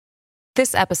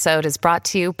This episode is brought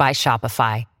to you by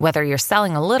Shopify. Whether you're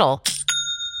selling a little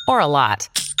or a lot,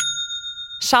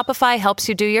 Shopify helps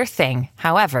you do your thing,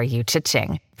 however you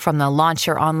cha-ching. From the launch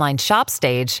your online shop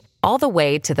stage, all the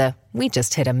way to the we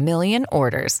just hit 1 million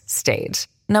orders stage.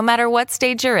 No matter what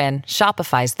stage you're in,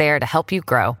 Shopify's there to help you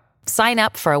grow. Sign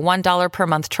up for a $1 per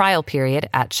month trial period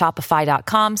at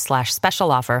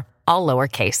shopify.com/special offer, all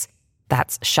lowercase.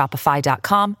 That's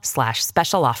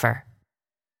shopify.com/special offer.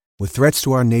 With threats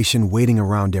to our nation waiting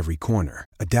around every corner,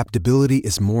 adaptability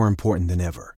is more important than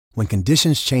ever. When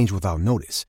conditions change without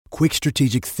notice, quick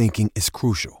strategic thinking is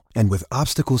crucial. And with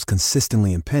obstacles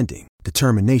consistently impending,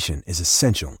 determination is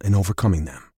essential in overcoming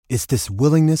them. It's this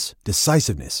willingness,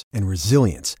 decisiveness, and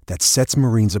resilience that sets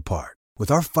Marines apart. With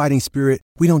our fighting spirit,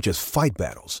 we don't just fight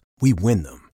battles, we win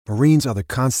them. Marines are the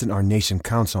constant our nation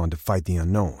counts on to fight the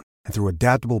unknown. And through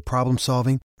adaptable problem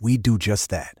solving, we do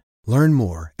just that. Learn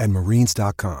more at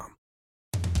marines.com.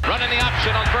 Running the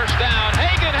option on first down.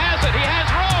 Hagan has it. He has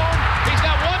room. He's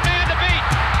got one man to beat.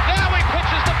 Now he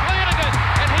pitches to Flanagan,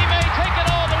 and he may take it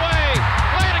all the way.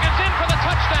 Flanagan's in for the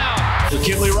touchdown.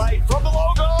 McKinley Wright from the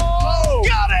logo. Oh,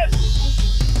 got it!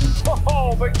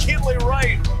 Oh, McKinley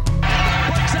Wright.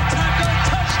 Breaks a tackle.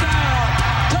 Touchdown.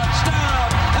 Touchdown.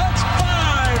 That's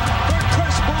 5 for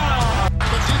Chris Brown.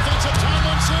 The defensive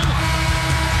Tomlinson.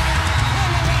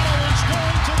 Colorado is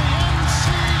going to the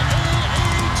NCAA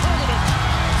tournament.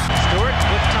 Stewart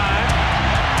with time.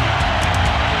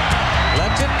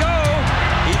 Lets it go.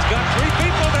 He's got 3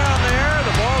 people down there.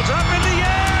 The ball's up in the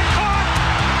air. Caught.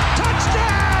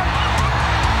 Touchdown.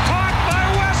 Caught by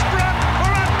Westbrook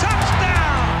for a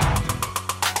touchdown.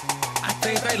 I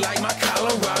think they like my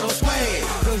Colorado swag.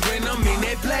 Cause when I'm in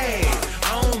that play,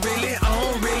 I don't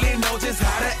really know just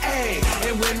how to act.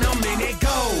 And when I'm in it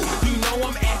go, you know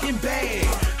I'm acting bad.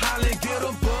 Holly get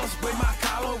a bus with my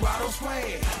Colorado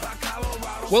swag.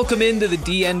 Welcome into the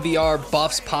DNVR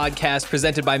Buffs podcast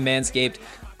presented by Manscaped.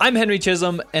 I'm Henry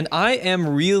Chisholm, and I am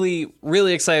really,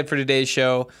 really excited for today's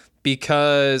show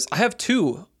because I have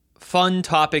 2 fun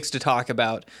topics to talk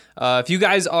about. If you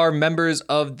guys are members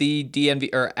of the DNV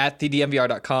or at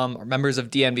thednvr.com or members of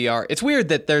DNVR, it's weird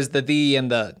that there's the in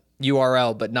the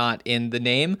URL but not in the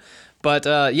name. But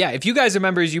yeah, if you guys are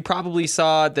members, you probably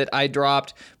saw that I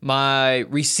dropped my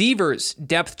receivers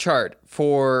depth chart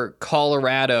for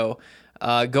Colorado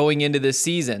going into this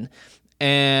season.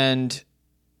 And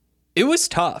it was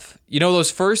tough. You know,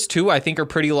 those first 2 I think are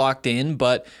pretty locked in,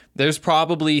 but there's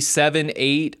probably 7,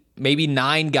 8, maybe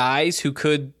 9 guys who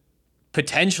could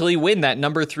potentially win that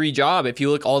number 3 job if you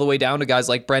look all the way down to guys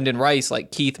like Brendan Rice,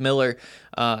 like Keith Miller.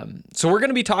 So we're going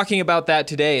to be talking about that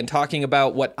today and talking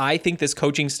about what I think this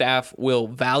coaching staff will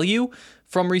value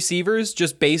from receivers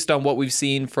just based on what we've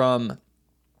seen from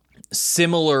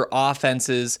similar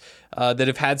offenses that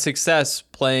have had success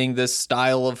playing this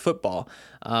style of football.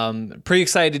 Pretty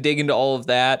excited to dig into all of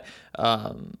that.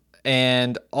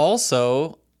 And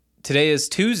also, today is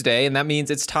Tuesday, and that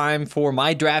means it's time for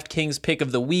my DraftKings pick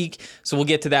of the week. So we'll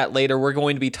get to that later. We're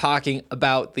going to be talking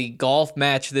about the golf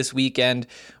match this weekend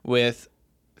with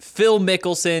Phil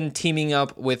Mickelson teaming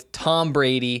up with Tom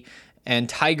Brady and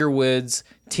Tiger Woods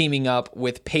teaming up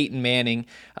with Peyton Manning.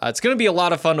 It's going to be a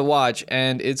lot of fun to watch,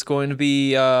 and it's going to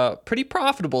be pretty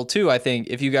profitable too, I think,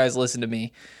 if you guys listen to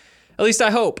me. At least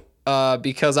I hope,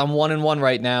 because I'm 1-1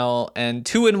 right now, and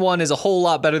 2-1 is a whole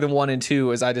lot better than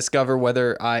 1-2 as I discover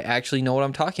whether I actually know what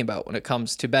I'm talking about when it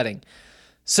comes to betting.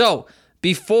 So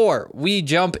before we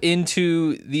jump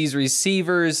into these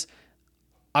receivers,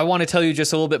 I want to tell you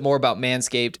just a little bit more about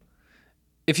Manscaped.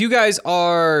 If you guys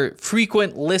are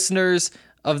frequent listeners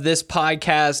of this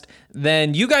podcast,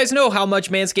 then you guys know how much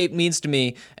Manscaped means to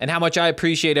me and how much I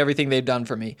appreciate everything they've done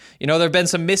for me. You know, there have been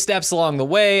some missteps along the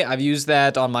way. I've used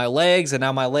that on my legs, and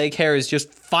now my leg hair is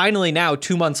just finally now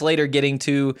 2 months later getting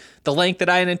to the length that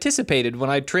I had anticipated when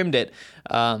I trimmed it.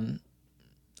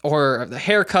 Or the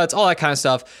haircuts, all that kind of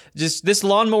stuff. Just this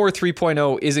Lawnmower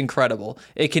 3.0 is incredible.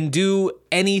 It can do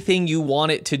anything you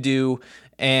want it to do,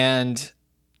 and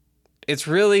it's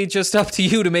really just up to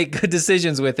you to make good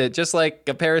decisions with it, just like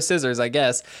a pair of scissors, I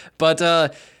guess. But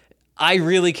I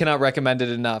really cannot recommend it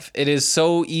enough. It is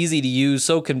so easy to use,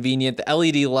 so convenient. The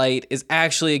LED light is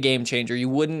actually a game changer. You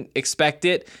wouldn't expect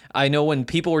it. I know when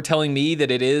people were telling me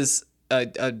that it is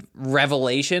a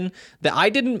revelation, that I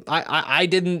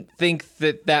didn't think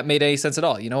that made any sense at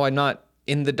all. You know, I'm not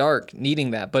in the dark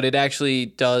needing that, but it actually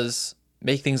does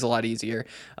make things a lot easier.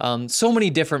 So many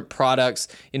different products.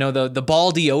 You know, the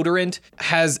ball deodorant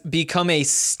has become a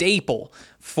staple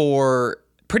for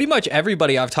pretty much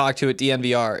everybody I've talked to at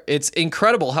DNVR. It's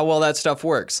incredible how well that stuff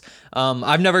works.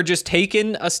 I've never just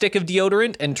taken a stick of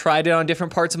deodorant and tried it on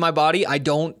different parts of my body. I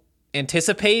don't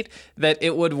anticipate that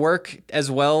it would work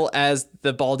as well as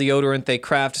the ball deodorant they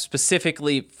craft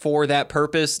specifically for that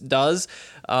purpose does.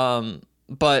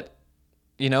 But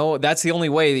that's the only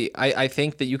way I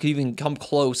think that you could even come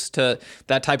close to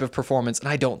that type of performance, and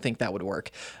I don't think that would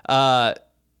work.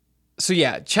 So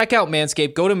yeah, check out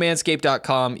Manscaped. Go to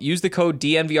manscaped.com. Use the code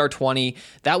DNVR20.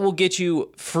 That will get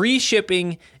you free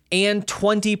shipping and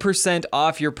 20%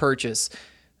 off your purchase.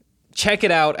 Check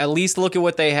it out. At least look at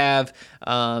what they have.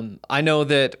 I know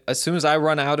that as soon as I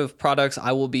run out of products,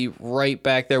 I will be right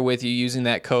back there with you using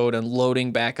that code and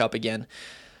loading back up again.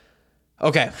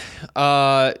 Okay.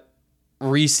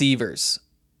 Receivers.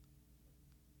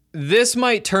 This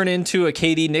might turn into a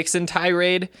KD Nixon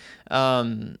tirade.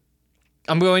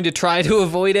 I'm going to try to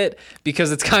avoid it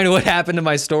because it's kind of what happened to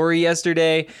my story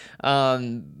yesterday.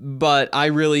 But I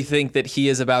really think that he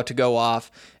is about to go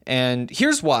off. And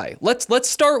here's why. Let's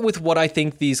start with what I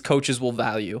think these coaches will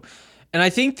value. And I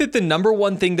think that the number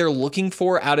one thing they're looking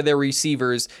for out of their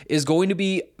receivers is going to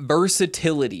be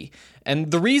versatility.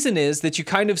 And the reason is that you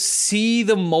kind of see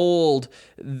the mold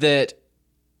that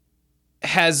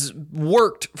has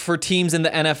worked for teams in the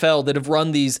NFL that have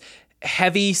run these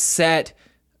heavy set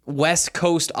West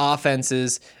Coast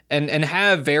offenses and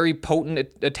have very potent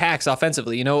attacks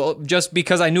offensively. Just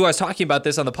because I knew I was talking about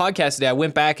this on the podcast today, I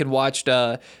went back and watched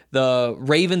the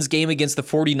Ravens game against the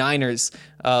 49ers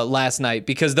last night,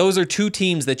 because those are two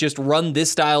teams that just run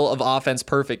this style of offense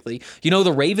perfectly.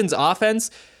 The Ravens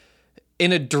offense,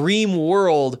 in a dream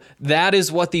world, that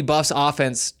is what the Buffs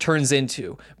offense turns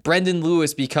into. Brendan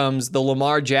Lewis becomes the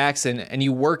Lamar Jackson, and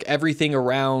you work everything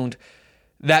around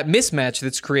that mismatch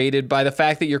that's created by the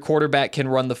fact that your quarterback can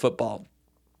run the football.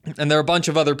 And there are a bunch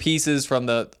of other pieces, from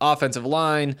the offensive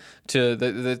line to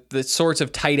the sorts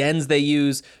of tight ends they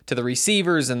use to the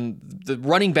receivers and the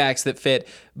running backs that fit.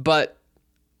 But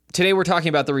today we're talking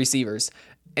about the receivers.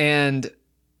 And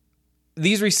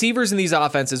these receivers in these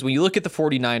offenses, when you look at the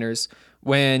 49ers,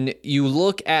 when you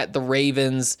look at the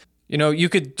Ravens, you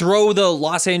could throw the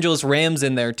Los Angeles Rams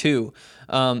in there too.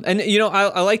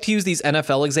 I like to use these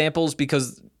NFL examples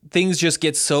because things just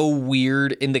get so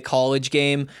weird in the college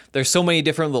game. There's so many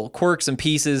different little quirks and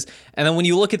pieces. And then when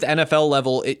you look at the NFL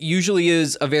level, it usually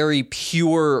is a very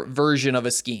pure version of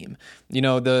a scheme.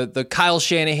 The Kyle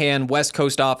Shanahan West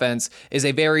Coast offense is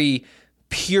a very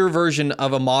pure version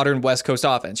of a modern West Coast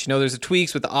offense. There's the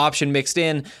tweaks with the option mixed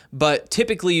in, but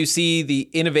typically you see the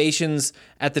innovations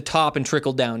at the top and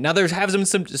trickle down. Now there's have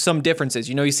some differences.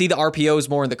 You see the RPOs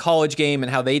more in the college game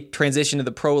and how they transition to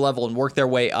the pro level and work their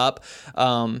way up.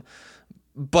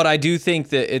 But I do think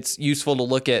that it's useful to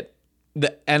look at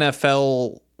the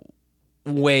NFL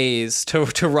ways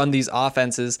to run these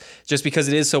offenses, just because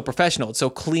it is so professional. It's so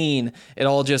clean. It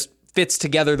all just fits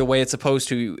together the way it's supposed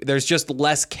to. There's just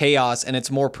less chaos and it's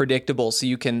more predictable, so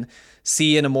you can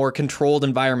see in a more controlled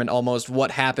environment almost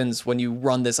what happens when you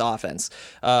run this offense.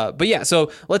 But yeah,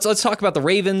 so let's talk about the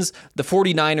Ravens, the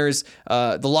 49ers,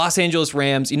 the Los Angeles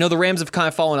Rams. The Rams have kind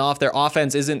of fallen off. Their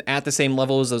offense isn't at the same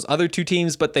level as those other two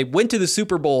teams, but they went to the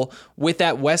Super Bowl with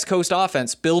that West Coast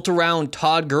offense built around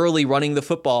Todd Gurley running the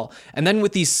football, and then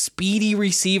with these speedy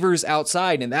receivers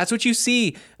outside. And that's what you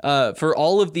see for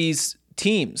all of these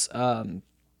teams.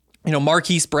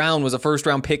 Marquise Brown was a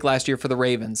first-round pick last year for the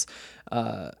Ravens.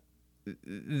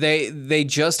 They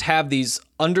just have these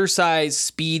undersized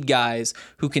speed guys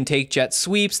who can take jet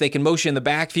sweeps. They can motion in the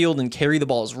backfield and carry the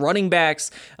ball as running backs.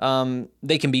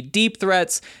 They can be deep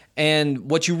threats. And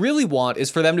what you really want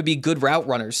is for them to be good route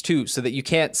runners too, so that you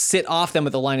can't sit off them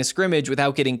at the line of scrimmage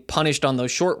without getting punished on those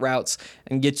short routes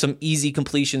and get some easy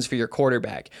completions for your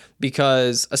quarterback.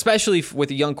 Because especially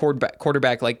with a young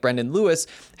quarterback like Brendan Lewis,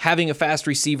 having a fast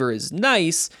receiver is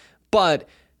nice, but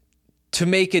to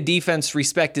make a defense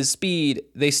respect his speed,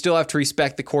 they still have to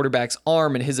respect the quarterback's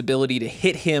arm and his ability to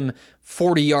hit him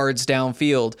 40 yards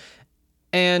downfield.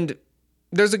 And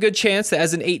there's a good chance that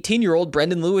as an 18-year-old,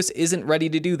 Brendan Lewis isn't ready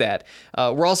to do that.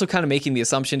 We're also kind of making the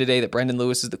assumption today that Brendan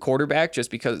Lewis is the quarterback just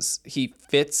because he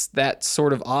fits that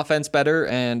sort of offense better.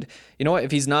 And you know what?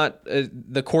 If he's not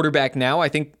the quarterback now, I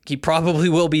think he probably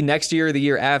will be next year or the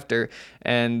year after.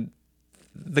 And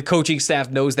the coaching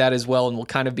staff knows that as well and will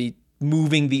kind of be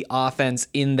moving the offense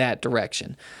in that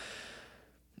direction.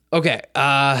 Okay,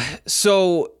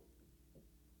 so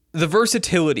the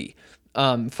versatility,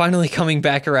 finally coming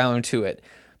back around to it.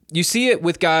 You see it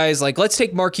with guys like, let's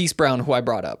take Marquise Brown, who I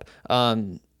brought up.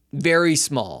 Very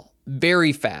small,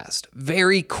 very fast,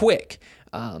 very quick.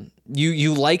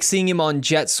 You like seeing him on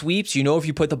jet sweeps. If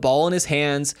you put the ball in his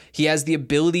hands, he has the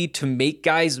ability to make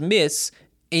guys miss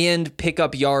and pick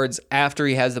up yards after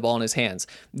he has the ball in his hands.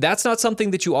 That's not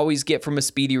something that you always get from a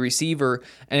speedy receiver,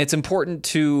 and it's important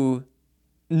to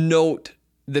note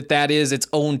that is its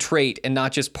own trait and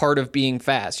not just part of being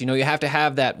fast. You have to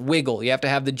have that wiggle. You have to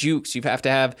have the jukes. You have to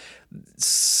have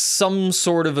some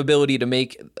sort of ability to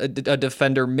make a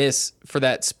defender miss for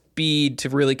that speed to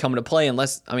really come into play,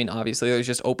 unless, obviously there's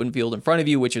just open field in front of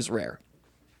you, which is rare.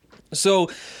 So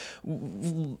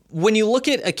when you look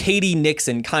at a KD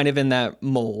Nixon kind of in that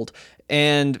mold,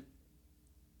 and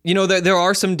there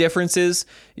are some differences.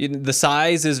 The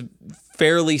size is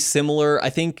fairly similar.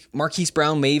 I think Marquise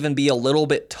Brown may even be a little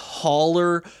bit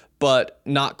taller, but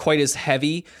not quite as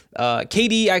heavy.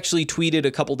 KD actually tweeted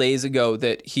a couple days ago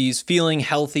that he's feeling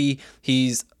healthy.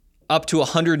 He's up to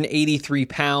 183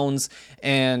 pounds,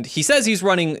 and he says he's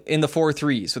running in the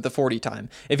 4.3s with the 40 time.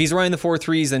 If he's running the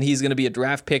 4.3s, then he's going to be a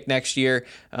draft pick next year,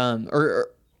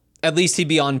 or at least he'd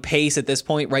be on pace at this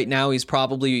point. Right now, he's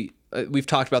probably, we've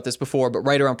talked about this before, but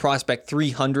right around prospect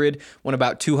 300 when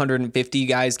about 250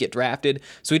 guys get drafted.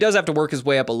 So he does have to work his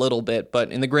way up a little bit,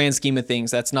 but in the grand scheme of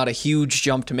things, that's not a huge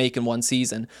jump to make in one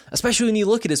season, especially when you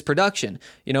look at his production.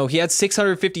 He had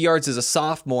 650 yards as a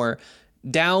sophomore,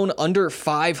 down under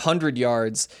 500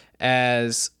 yards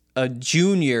as a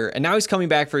junior, and now he's coming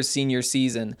back for his senior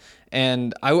season.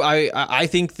 And I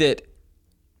think that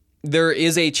there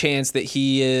is a chance that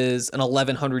he is an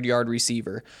 1,100 yard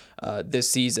receiver this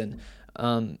season.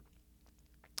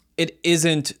 It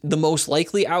isn't the most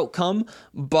likely outcome,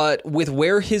 but with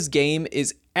where his game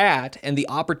is at and the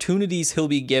opportunities he'll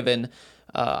be given,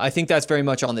 I think that's very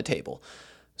much on the table.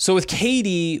 So with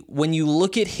KD, when you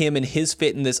look at him and his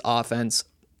fit in this offense,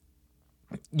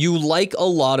 you like a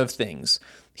lot of things.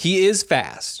 He is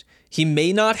fast. He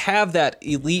may not have that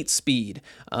elite speed,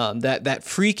 that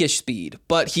freakish speed,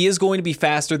 but he is going to be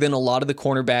faster than a lot of the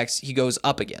cornerbacks he goes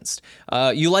up against.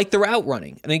 You like the route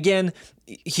running. And again,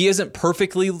 he isn't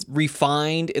perfectly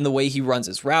refined in the way he runs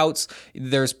his routes.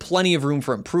 There's plenty of room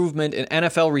for improvement. An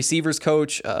NFL receivers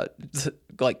coach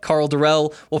like Carl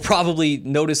Durrell will probably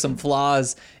notice some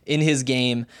flaws in his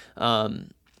game.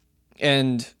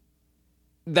 And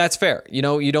that's fair.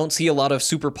 You don't see a lot of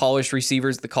super polished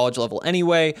receivers at the college level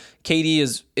anyway. KD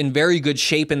is in very good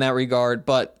shape in that regard,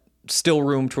 but still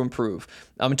room to improve.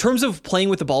 In terms of playing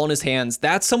with the ball in his hands,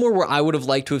 that's somewhere where I would have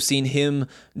liked to have seen him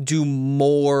do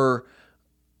more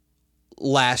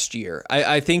last year.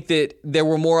 I think that there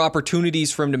were more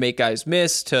opportunities for him to make guys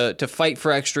miss, to fight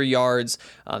for extra yards,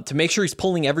 to make sure he's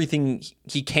pulling everything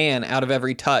he can out of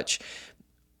every touch.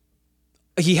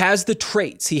 He has the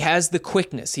traits, he has the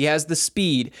quickness, he has the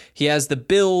speed, he has the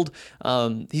build.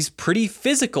 He's pretty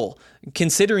physical,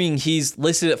 considering he's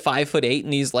listed at 5'8"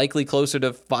 and he's likely closer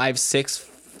to 5'6",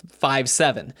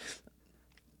 5'7".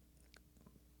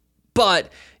 But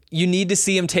you need to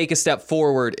see him take a step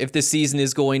forward if this season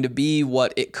is going to be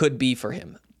what it could be for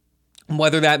him.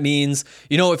 Whether that means,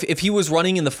 if he was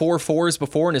running in the 4.4s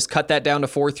before and has cut that down to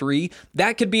 4.3,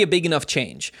 that could be a big enough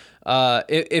change.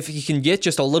 If he can get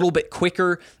just a little bit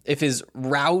quicker, if his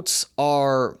routes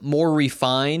are more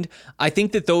refined, I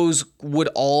think that those would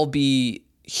all be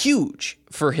huge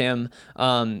for him.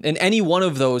 And any one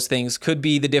of those things could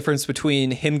be the difference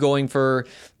between him going for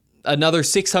another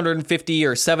 650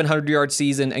 or 700 yard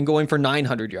season and going for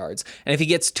 900 yards. And if he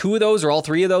gets two of those or all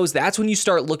three of those, that's when you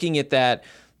start looking at that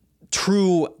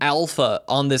true alpha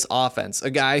on this offense, a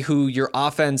guy who your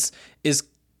offense is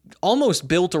almost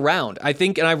built around. I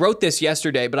think, and I wrote this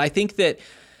yesterday, but I think that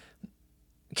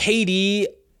KD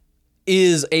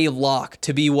is a lock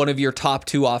to be one of your top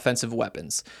two offensive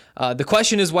weapons. The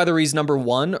question is whether he's number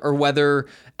one or whether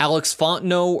Alex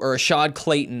Fontenot or Rashad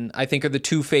Clayton, I think, are the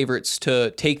two favorites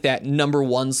to take that number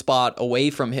one spot away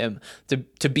from him,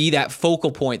 to be that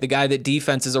focal point, the guy that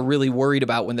defenses are really worried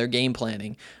about when they're game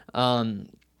planning.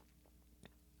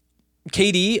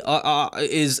 KD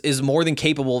is more than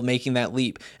capable of making that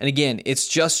leap. And again, it's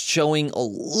just showing a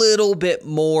little bit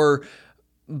more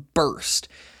burst.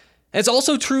 And it's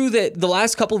also true that the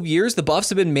last couple of years, the Buffs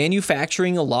have been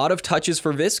manufacturing a lot of touches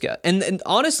for Viska. And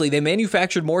honestly, they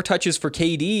manufactured more touches for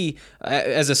KD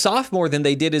as a sophomore than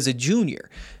they did as a junior.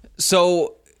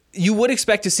 So you would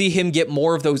expect to see him get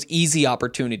more of those easy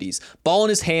opportunities. Ball in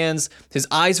his hands, his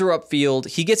eyes are upfield.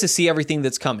 He gets to see everything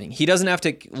that's coming. He doesn't have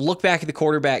to look back at the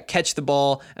quarterback, catch the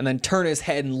ball, and then turn his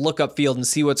head and look upfield and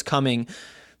see what's coming.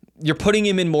 You're putting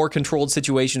him in more controlled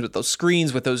situations with those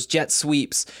screens, with those jet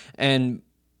sweeps, and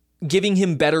giving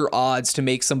him better odds to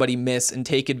make somebody miss and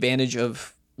take advantage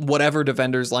of whatever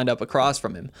defenders lined up across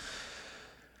from him.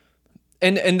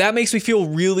 And that makes me feel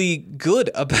really good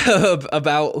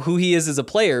about who he is as a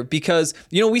player, because,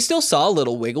 we still saw a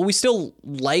little wiggle. We still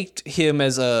liked him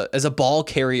as a ball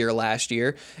carrier last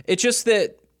year. It's just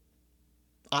that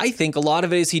I think a lot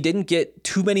of it is he didn't get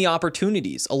too many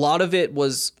opportunities. A lot of it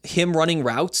was him running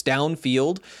routes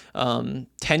downfield,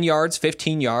 10 yards,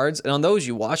 15 yards. And on those,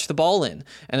 you watch the ball in.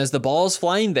 And as the ball's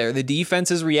flying there, the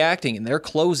defense is reacting and they're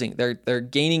closing. They're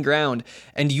gaining ground.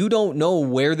 And you don't know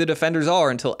where the defenders are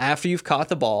until after you've caught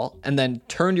the ball and then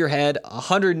turned your head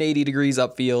 180 degrees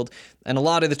upfield. And a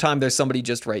lot of the time, there's somebody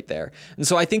just right there. And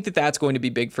so I think that that's going to be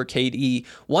big for KD.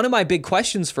 One of my big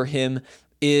questions for him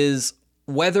is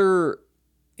whether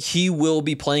he will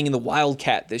be playing in the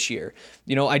Wildcat this year.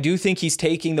 I do think he's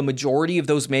taking the majority of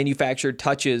those manufactured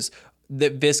touches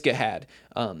that Viska had.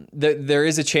 There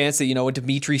is a chance that, a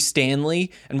Dimitri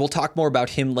Stanley, and we'll talk more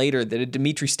about him later, that a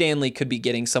Dimitri Stanley could be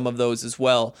getting some of those as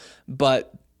well.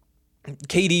 But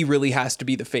KD really has to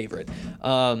be the favorite.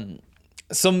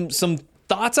 Some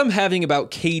thoughts I'm having about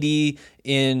KD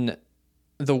in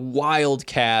the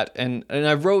Wildcat, and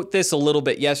I wrote this a little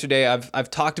bit yesterday.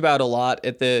 I've talked about a lot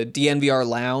at the DNVR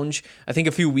Lounge. I think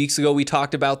a few weeks ago we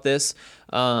talked about this.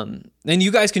 And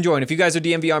you guys can join. If you guys are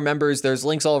DNVR members, there's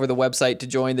links all over the website to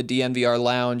join the DNVR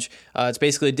Lounge. It's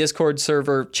basically a Discord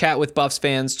server. Chat with Buffs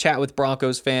fans, chat with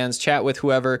Broncos fans, chat with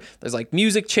whoever. There's like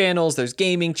music channels, there's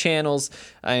gaming channels,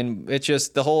 and it's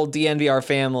just the whole DNVR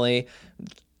family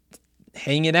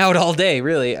hanging out all day,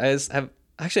 really. I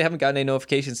actually haven't gotten any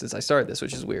notifications since I started this,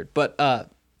 which is weird. But I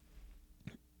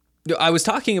was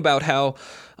talking about how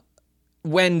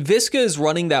when Viska is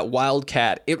running that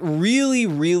Wildcat, it really,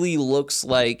 really looks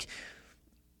like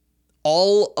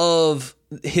all of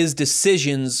his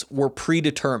decisions were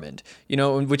predetermined,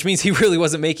 which means he really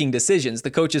wasn't making decisions. The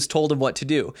coaches told him what to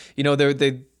do.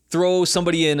 They throw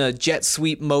somebody in a jet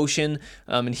sweep motion,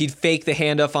 and he'd fake the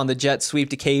handoff on the jet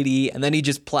sweep to KD, and then he'd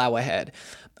just plow ahead.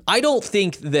 I don't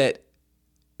think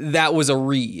that was a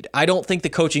read. I don't think the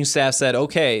coaching staff said,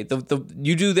 okay,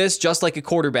 you do this just like a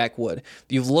quarterback would.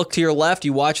 You look to your left,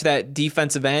 you watch that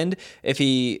defensive end. If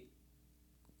he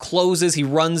closes, he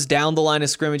runs down the line of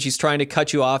scrimmage, he's trying to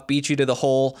cut you off, beat you to the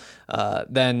hole,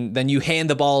 then you hand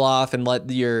the ball off and let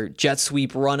your jet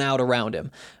sweep run out around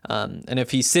him. And if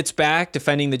he sits back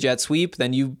defending the jet sweep,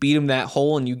 then you beat him that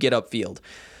hole and you get upfield.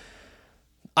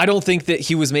 I don't think that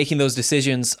he was making those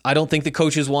decisions. I don't think the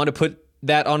coaches want to put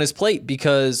that on his plate,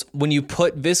 because when you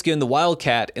put Viska in the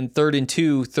Wildcat in 3rd and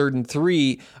 2, 3rd and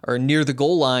 3, or near the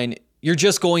goal line, you're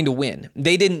just going to win.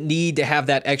 They didn't need to have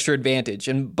that extra advantage.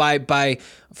 And by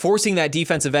forcing that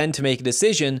defensive end to make a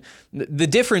decision, the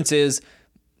difference is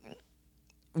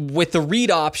with the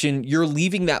read option, you're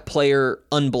leaving that player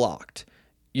unblocked.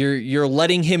 You're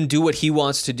letting him do what he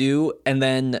wants to do, and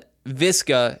then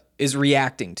Viska is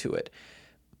reacting to it.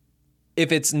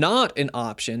 If it's not an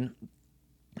option,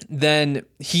 then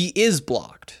he is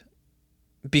blocked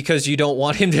because you don't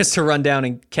want him just to run down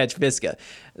and catch Viska.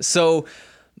 So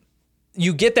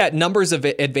you get that numbers of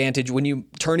advantage when you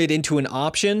turn it into an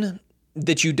option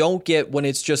that you don't get when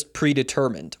it's just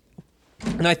predetermined.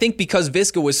 And I think because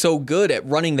Viska was so good at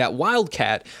running that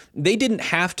Wildcat, they didn't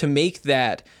have to make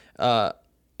that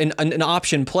an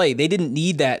option play. They didn't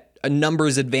need that a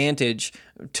numbers advantage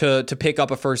to pick up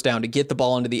a first down, to get the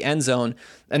ball into the end zone.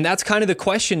 And that's kind of the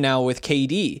question now with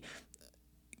KD.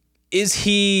 Is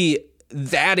he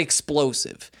that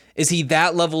explosive? Is he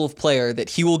that level of player that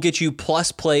he will get you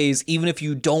plus plays even if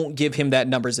you don't give him that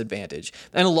numbers advantage?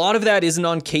 And a lot of that isn't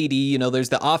on KD. There's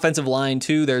the offensive line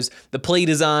too. There's the play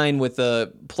design with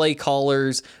the play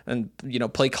callers and,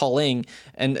 play calling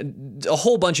and a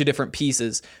whole bunch of different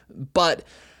pieces. But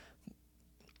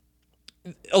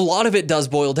a lot of it does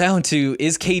boil down to,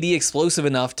 is KD explosive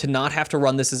enough to not have to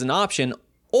run this as an option,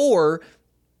 or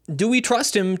do we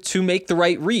trust him to make the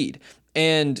right read?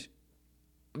 And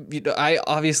I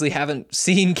obviously haven't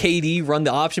seen KD run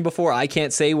the option before. I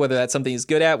can't say whether that's something he's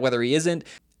good at, whether he isn't.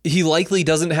 He likely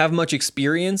doesn't have much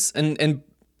experience, and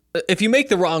if you make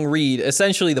the wrong read,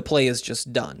 essentially the play is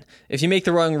just done. If you make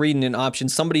the wrong read in an option,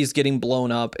 somebody's getting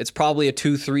blown up. It's probably a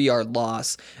 2-3 yard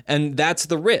loss, and that's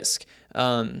the risk.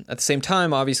 At the same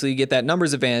time, obviously, you get that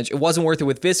numbers advantage. It wasn't worth it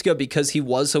with Viska because he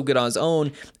was so good on his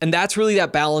own, and that's really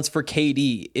that balance for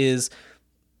KD is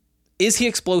he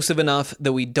explosive enough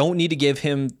that we don't need to give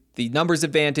him the numbers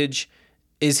advantage?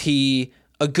 Is he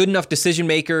a good enough decision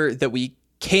maker that we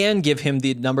can give him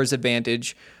the numbers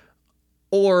advantage?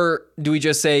 Or do we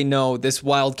just say, no, this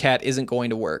Wildcat isn't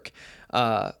going to work?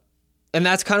 And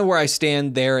that's kind of where I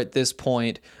stand there at this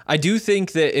point. I do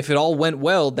think that if it all went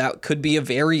well, that could be a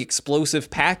very explosive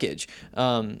package,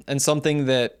 and something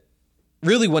that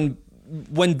really, when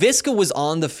when Viska was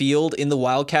on the field in the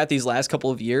Wildcat these last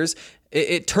couple of years,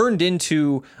 it turned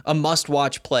into a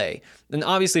must-watch play. And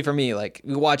obviously for me, like,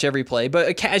 we watch every play, but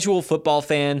a casual football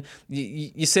fan,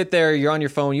 you sit there, you're on your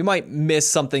phone, you might miss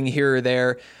something here or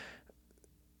there.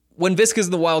 When Viska's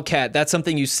in the Wildcat, that's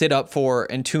something you sit up for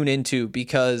and tune into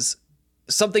because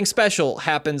something special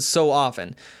happens so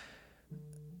often.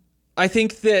 I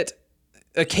think that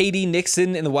a KD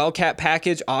Nixon in the Wildcat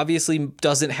package obviously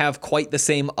doesn't have quite the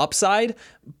same upside,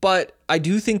 but I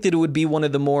do think that it would be one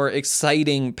of the more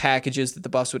exciting packages that the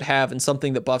Buffs would have and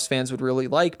something that Buffs fans would really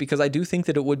like, because I do think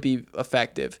that it would be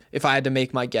effective if I had to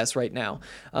make my guess right now.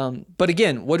 But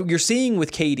again, what you're seeing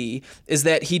with KD is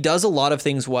that he does a lot of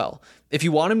things well. If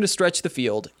you want him to stretch the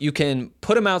field, you can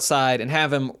put him outside and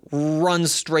have him run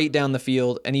straight down the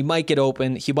field, and he might get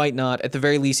open, he might not. At the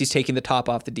very least, he's taking the top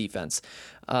off the defense.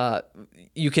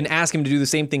 You can ask him to do the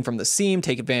same thing from the seam,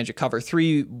 take advantage of cover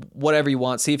 3, whatever you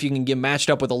want. See if you can get matched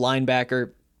up with a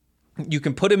linebacker. You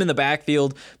can put him in the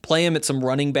backfield, play him at some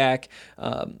running back.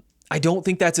 I don't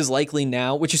think that's as likely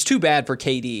now, which is too bad for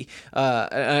KD.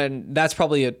 And that's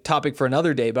probably a topic for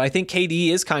another day. But I think KD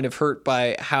is kind of hurt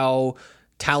by how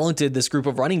talented this group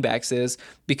of running backs is,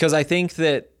 because I think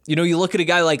that, you know, you look at a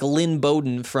guy like Lynn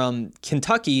Bowden from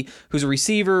Kentucky, who's a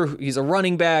receiver, he's a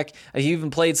running back, he even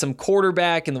played some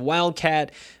quarterback in the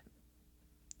Wildcat.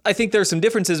 I think there's some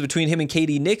differences between him and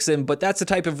KD Nixon, but that's the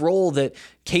type of role that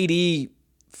KD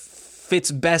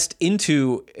fits best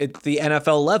into at the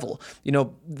NFL level. You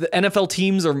know, the NFL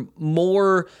teams are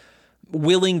more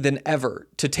willing than ever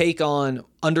to take on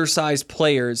undersized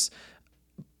players,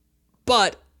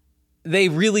 but they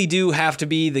really do have to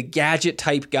be the gadget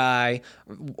type guy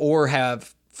or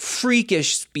have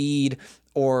freakish speed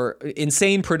or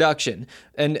insane production.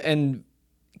 And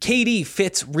KD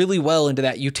fits really well into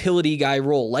that utility guy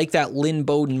role, like that Lynn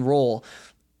Bowden role.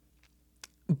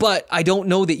 But I don't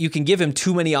know that you can give him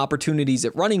too many opportunities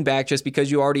at running back just because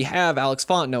you already have Alex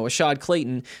Fontenot, Ashad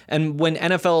Clayton. And when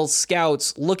NFL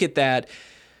scouts look at that,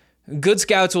 good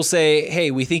scouts will say,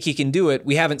 hey, we think he can do it.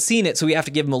 We haven't seen it, so we have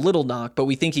to give him a little knock, but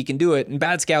we think he can do it. And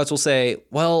bad scouts will say,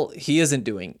 well, he isn't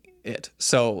doing it.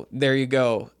 So there you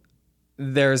go.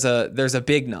 There's a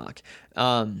big knock.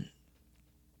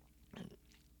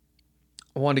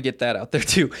 I wanted to get that out there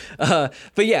too. But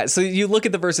yeah, so you look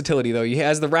at the versatility though. He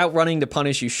has the route running to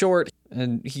punish you short,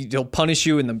 and he'll punish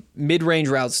you in the mid-range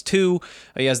routes too.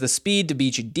 He has the speed to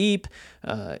beat you deep.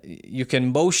 You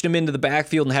can motion him into the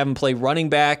backfield and have him play running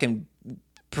back and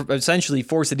essentially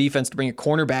force the defense to bring a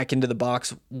cornerback into the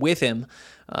box with him.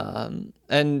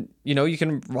 And, you know, you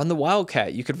can run the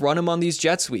Wildcat. You could run him on these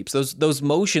jet sweeps. Those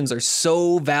motions are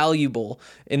so valuable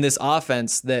in this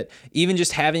offense that even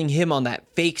just having him on that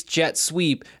fake jet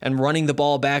sweep and running the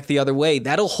ball back the other way,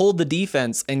 that'll hold the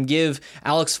defense and give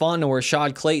Alex Fontenot or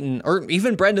Ashad Clayton or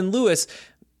even Brendan Lewis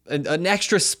an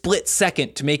extra split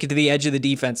second to make it to the edge of the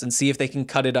defense and see if they can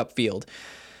cut it upfield.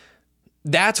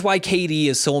 That's why KD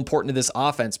is so important to this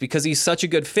offense, because he's such a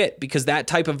good fit, because that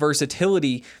type of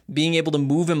versatility, being able to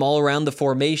move him all around the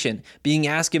formation, being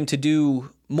asked him to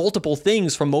do multiple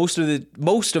things from most of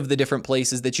the different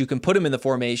places that you can put him in the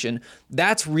formation,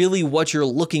 that's really what you're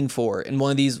looking for in one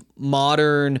of these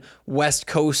modern West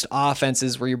Coast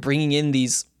offenses where you're bringing in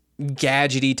these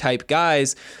gadgety type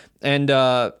guys. And,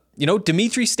 you know,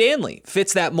 Dimitri Stanley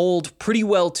fits that mold pretty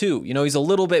well too. You know, he's a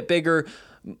little bit bigger,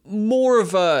 more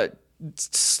of a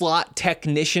slot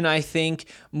technician, I think,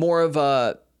 more of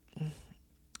a,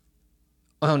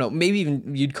 I don't know, maybe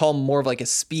even you'd call him more of like a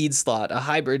speed slot, a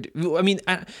hybrid. I mean,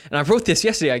 and I wrote this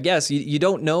yesterday, I guess, you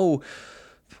don't know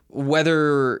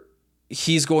whether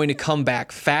he's going to come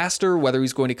back faster, whether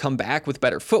he's going to come back with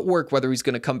better footwork, whether he's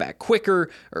going to come back quicker,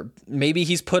 or maybe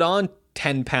he's put on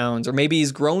 10 pounds, or maybe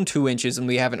he's grown 2 inches and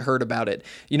we haven't heard about it.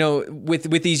 You know,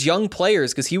 with these young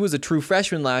players, because he was a true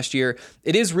freshman last year,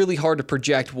 it is really hard to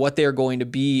project what they're going to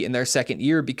be in their second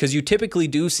year, because you typically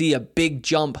do see a big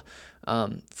jump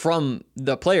from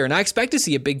the player. And I expect to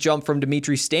see a big jump from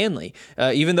Dimitri Stanley,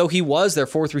 even though he was their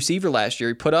fourth receiver last year.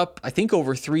 He put up, I think,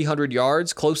 over 300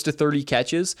 yards, close to 30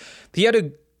 catches. He had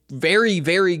a very,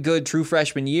 very good true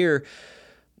freshman year.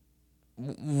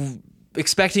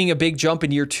 Expecting a big jump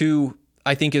in year 2,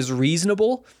 I think, is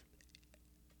reasonable.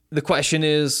 The question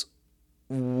is,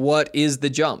 what is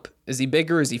the jump? Is he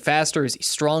bigger? Is he faster? Is he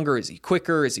stronger? Is he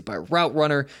quicker? Is he a route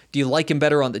runner? Do you like him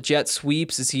better on the jet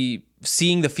sweeps? Is he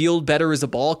seeing the field better as a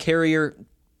ball carrier?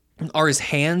 Are his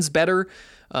hands better?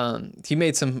 He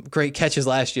made some great catches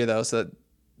last year, though, so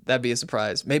that'd be a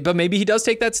surprise. But maybe he does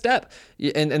take that step,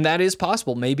 and that is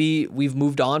possible. Maybe we've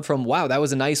moved on from, wow, that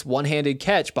was a nice one-handed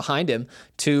catch behind him,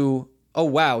 to, oh,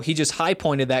 wow, he just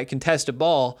high-pointed that contested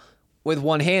ball with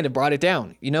one hand and brought it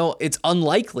down. It's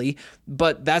unlikely,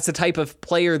 but that's the type of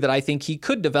player that I think he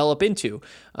could develop into.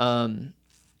 Kind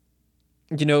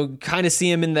of see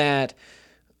him in that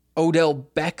Odell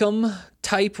Beckham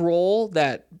type role,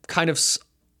 that kind of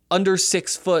under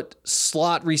 6 foot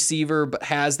slot receiver, but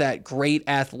has that great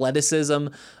athleticism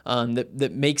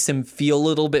that makes him feel a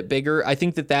little bit bigger. I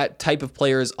think that type of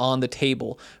player is on the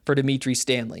table for Dimitri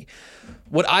Stanley.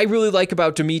 What I really like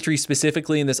about Dimitri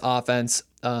specifically in this offense,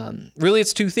 really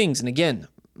it's two things. And again,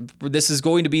 this is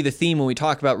going to be the theme when we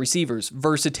talk about receivers: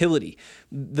 versatility.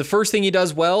 The first thing he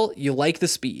does well, you like the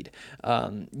speed.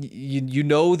 You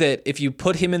know that if you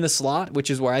put him in the slot, which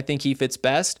is where I think he fits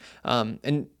best,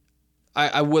 and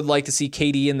I would like to see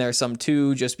KD in there some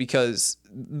too, just because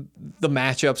the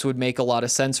matchups would make a lot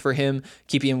of sense for him,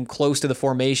 keeping him close to the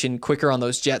formation, quicker on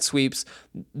those jet sweeps.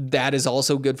 That is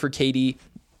also good for KD.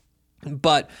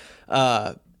 But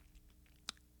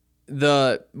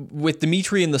with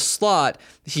Dimitri in the slot,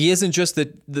 he isn't just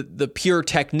the pure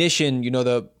technician,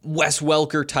 the Wes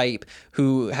Welker type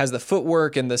who has the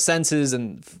footwork and the senses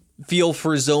and feel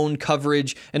for zone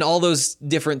coverage and all those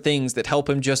different things that help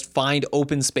him just find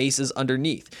open spaces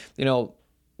underneath.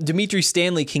 Dimitri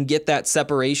Stanley can get that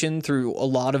separation through a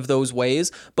lot of those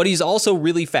ways, but he's also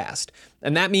really fast.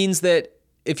 And that means that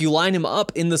if you line him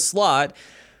up in the slot,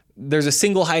 there's a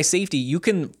single high safety. You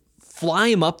can fly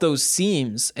him up those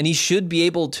seams, and he should be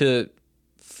able to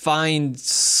find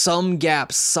some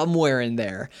gap somewhere in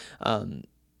there.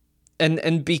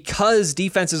 And because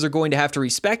defenses are going to have to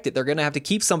respect it, they're going to have to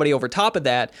keep somebody over top of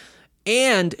that.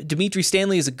 And Dimitri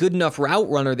Stanley is a good enough route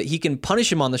runner that he can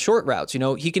punish him on the short routes.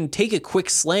 He can take a quick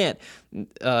slant,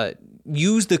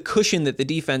 use the cushion that the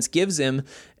defense gives him,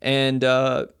 and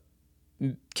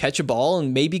catch a ball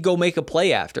and maybe go make a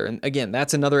play after. And again,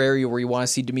 that's another area where you want to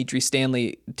see Dimitri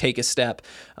Stanley take a step.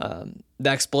 The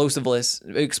explosiveness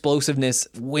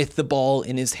with the ball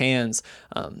in his hands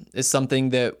is something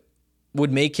that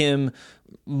would make him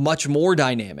much more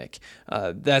dynamic.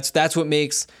 That's what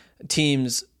makes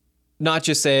teams not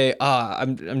just say,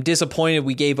 I'm disappointed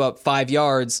we gave up 5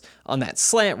 yards on that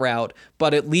slant route,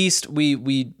 but at least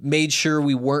we made sure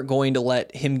we weren't going to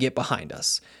let him get behind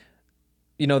us.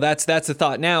 That's the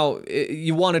thought. Now,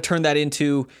 you want to turn that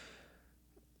into,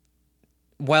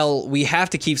 well, we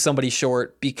have to keep somebody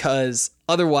short because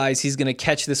otherwise he's going to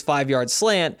catch this 5-yard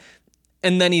slant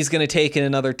and then he's going to take in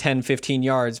another 10, 15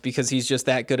 yards because he's just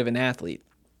that good of an athlete.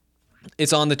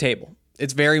 It's on the table.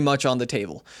 It's very much on the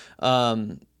table.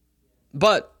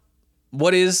 But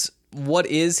what is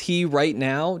he right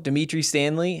now, Dimitri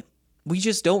Stanley? We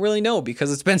just don't really know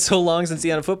because it's been so long since the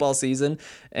end of football season,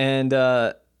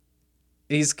 and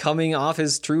he's coming off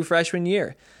his true freshman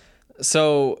year.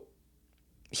 So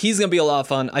he's going to be a lot of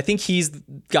fun. I think he's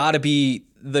got to be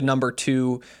the number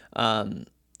 2.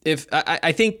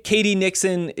 I think KD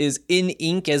Nixon is in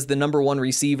ink as the number 1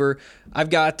 receiver. I've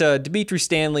got Dimitri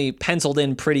Stanley penciled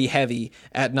in pretty heavy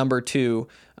at number 2.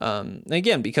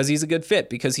 Again, because he's a good fit,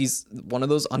 because he's one of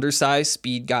those undersized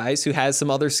speed guys who has some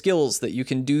other skills that you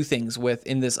can do things with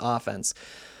in this offense.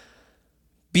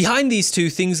 Behind these two,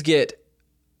 things get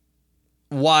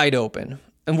wide open.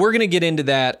 And we're going to get into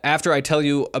that after I tell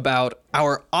you about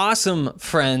our awesome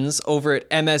friends over at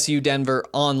MSU Denver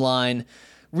Online.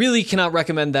 Really cannot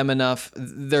recommend them enough.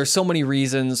 There's so many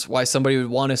reasons why somebody would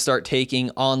want to start taking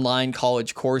online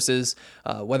college courses,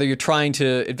 whether you're trying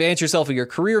to advance yourself in your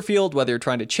career field, whether you're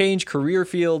trying to change career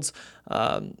fields,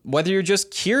 whether you're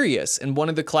just curious in one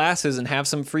of the classes and have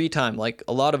some free time like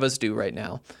a lot of us do right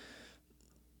now.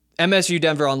 MSU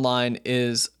Denver Online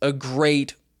is a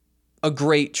great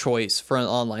choice for an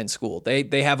online school.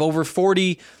 They have over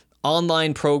 40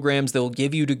 online programs that will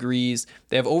give you degrees.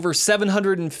 They have over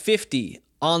 750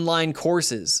 online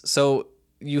courses. So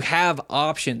you have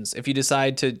options if you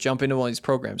decide to jump into one of these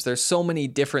programs. There's so many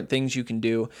different things you can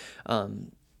do.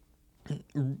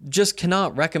 Just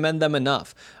cannot recommend them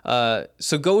enough.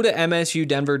 So go to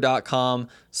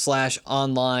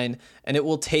msudenver.com/online and it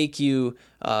will take you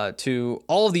to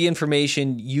all of the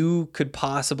information you could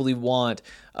possibly want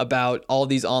about all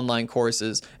these online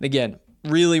courses. And again,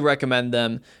 really recommend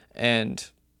them and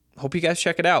hope you guys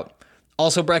check it out.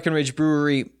 Also, Breckenridge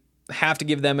Brewery, have to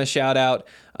give them a shout out.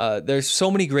 There's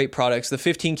so many great products. The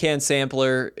 15-can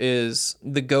sampler is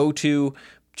the go-to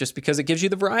just because it gives you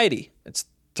the variety. It's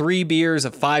 3 beers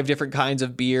of 5 different kinds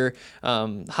of beer.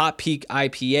 Hot Peak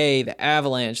IPA, the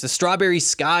Avalanche, the Strawberry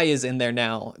Sky is in there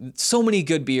now. So many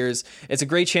good beers. It's a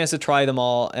great chance to try them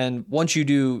all. And once you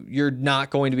do, you're not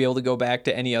going to be able to go back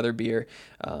to any other beer.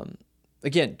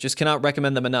 Again, just cannot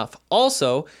recommend them enough.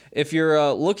 Also, if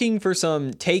you're looking for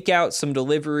some takeout, some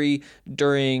delivery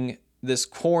during this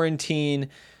quarantine,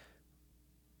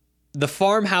 the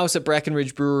farmhouse at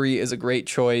Breckenridge Brewery is a great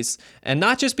choice. And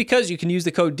not just because you can use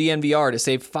the code DNVR to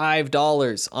save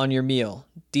 $5 on your meal,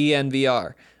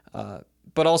 DNVR,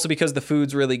 but also because the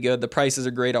food's really good. The prices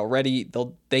are great already.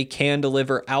 They can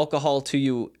deliver alcohol to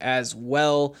you as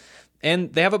well.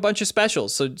 And they have a bunch of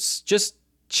specials. So just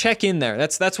check in there.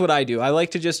 That's what I do. I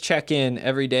like to just check in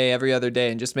every day, every other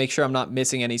day, and just make sure I'm not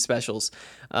missing any specials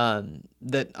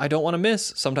that I don't want to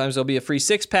miss. Sometimes there'll be a free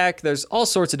 6-pack. There's all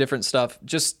sorts of different stuff.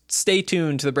 Just stay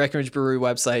tuned to the Breckenridge Brewery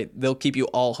website. They'll keep you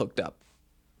all hooked up.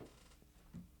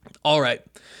 All right.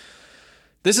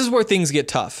 This is where things get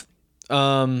tough.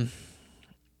 We're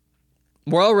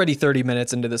already 30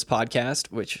 minutes into this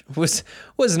podcast, which was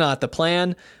not the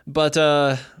plan, but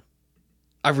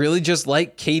I really just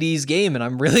like KD's game, and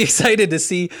I'm really excited to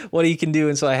see what he can do,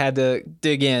 and so I had to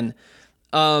dig in.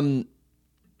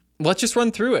 Let's just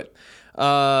run through it.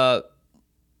 My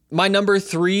number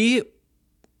 3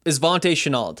 is Vontae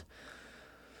Shenault.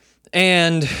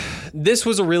 And this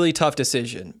was a really tough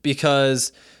decision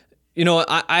because, you know,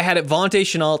 I had it Vontae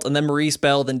Shenault and then Maurice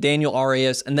Bell, then Daniel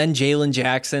Arias, and then Jalen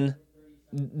Jackson.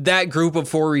 That group of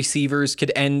 4 receivers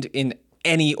could end in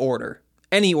any order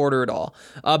at all.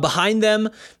 Behind them,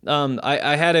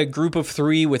 I had a group of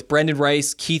 3 with Brendan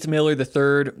Rice, Keith Miller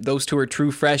III. Those 2 are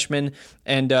true freshmen.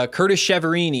 And Curtis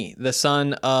Cheverini, the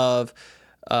son of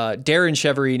Darren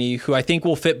Cheverini, who I think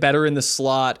will fit better in the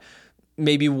slot.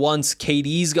 Maybe once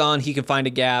KD's gone, he can find a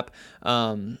gap.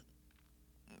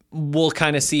 We'll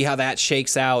kind of see how that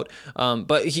shakes out.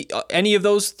 But any of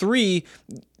those 3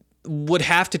 would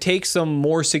have to take some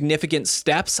more significant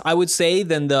steps, I would say,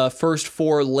 than the first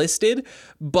 4 listed.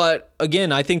 But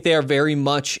again, I think they are very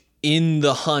much in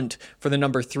the hunt for the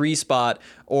number 3 spot,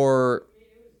 or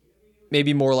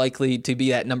maybe more likely to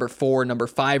be that number 4, number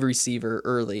 5 receiver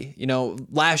early. You know,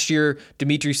 last year,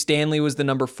 Dimitri Stanley was the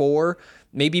number 4.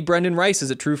 Maybe Brendan Rice, as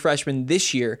a true freshman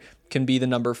this year, can be the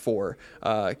number 4.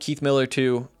 Keith Miller,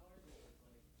 too.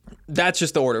 That's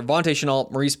just the order. Vontae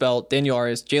Shenault, Maurice Bell, Daniel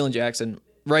Arias, Jalen Jackson,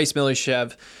 Rice, Miller,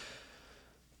 Chev.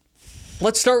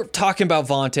 Let's start talking about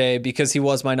Vontae because he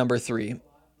was my number 3.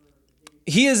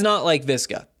 He is not like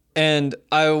Viska, and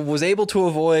I was able to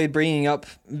avoid bringing up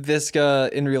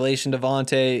Viska in relation to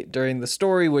Vontae during the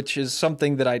story, which is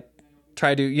something that I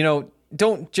try to, you know,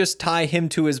 don't just tie him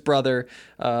to his brother,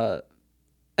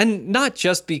 and not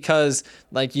just because,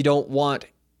 like, you don't want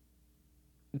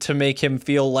to make him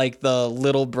feel like the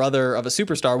little brother of a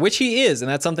superstar, which he is, and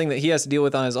that's something that he has to deal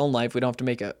with on his own life. We don't have to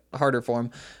make it harder for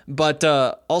him, but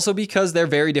also because they're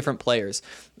very different players.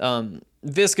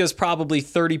 Viska's probably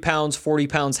 30 pounds, 40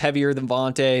 pounds heavier than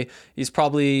Vontae. He's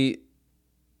probably,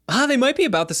 they might be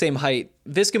about the same height.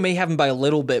 Viska may have him by a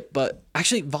little bit, but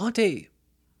actually Vontae,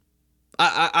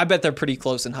 I bet they're pretty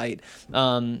close in height.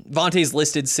 Vontae's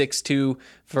listed 6'2",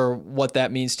 for what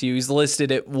that means to you. He's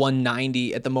listed at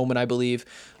 190 at the moment, I believe.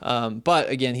 But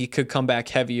again, he could come back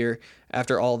heavier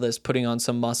after all this, putting on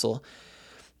some muscle.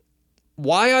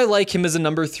 Why I like him as a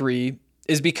number 3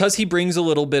 is because he brings a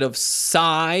little bit of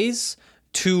size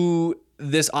to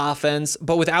this offense,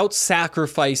 but without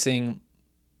sacrificing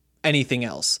anything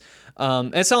else.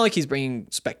 It's not like he's bringing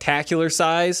spectacular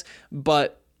size,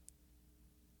 but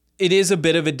it is a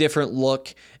bit of a different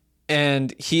look,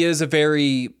 and he is a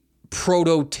very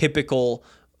prototypical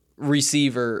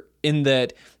receiver in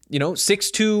that, you know,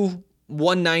 6'2",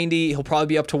 190, he'll probably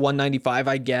be up to 195,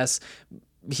 I guess.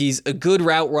 He's a good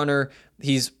route runner.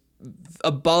 He's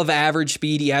above average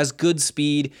speed. He has good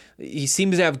speed. He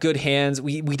seems to have good hands.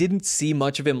 We didn't see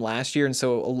much of him last year, and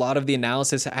so a lot of the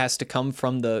analysis has to come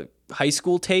from the high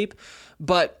school tape,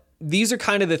 but these are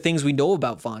kind of the things we know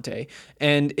about Vontae.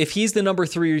 And if he's the number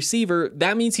 3 receiver,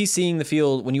 that means he's seeing the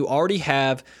field when you already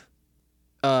have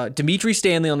Dimitri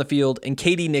Stanley on the field and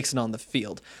KD Nixon on the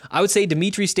field. I would say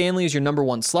Dimitri Stanley is your number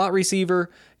 1 slot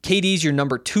receiver. KD's your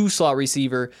number 2 slot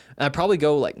receiver. And I'd probably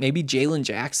go like maybe Jalen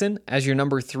Jackson as your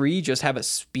number 3, just have a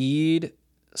speed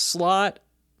slot.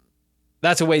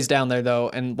 That's a ways down there, though,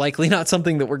 and likely not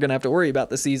something that we're going to have to worry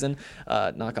about this season,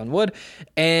 knock on wood.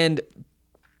 And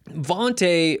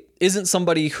Vontae isn't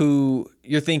somebody who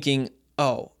you're thinking,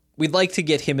 oh, we'd like to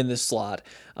get him in this slot,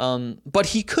 but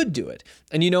he could do it.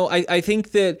 And, you know, I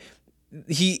think that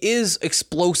he is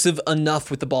explosive enough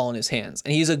with the ball in his hands,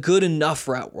 and he's a good enough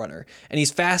route runner, and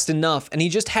he's fast enough, and he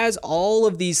just has all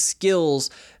of these skills.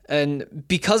 And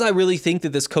because I really think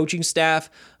that this coaching staff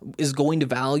is going to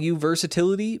value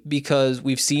versatility, because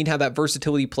we've seen how that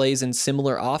versatility plays in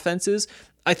similar offenses,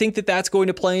 I think that that's going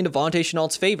to play into Vontae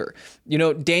Shenault's favor. You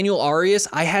know, Daniel Arias,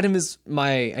 I had him as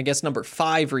my, I guess, number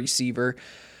 5 receiver.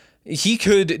 He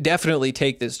could definitely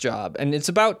take this job, and it's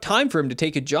about time for him to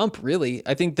take a jump, really.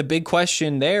 I think the big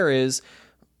question there is,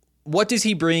 what does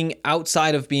he bring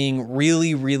outside of being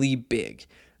really, really big?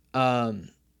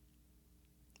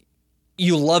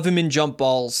 You love him in jump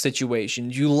ball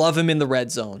situations. You love him in the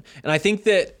red zone. And I think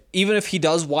that even if he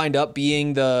does wind up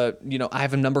being I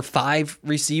have him number 5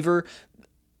 receiver,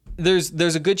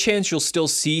 there's a good chance you'll still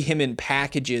see him in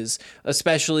packages,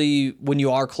 especially when you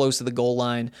are close to the goal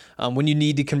line, when you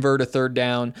need to convert a third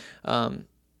down.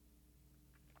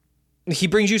 He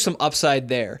brings you some upside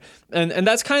there. And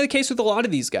that's kind of the case with a lot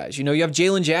of these guys. You have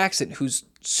Jalen Jackson, who's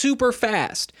super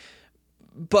fast.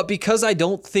 But because I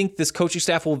don't think this coaching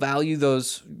staff will value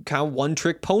those kind of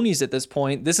one-trick ponies at this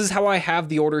point, this is how I have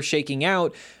the order shaking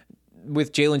out,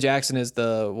 with Jalen Jackson as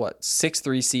the 6th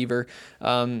receiver.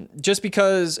 Just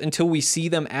because until we see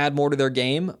them add more to their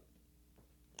game,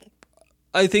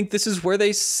 I think this is where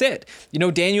they sit.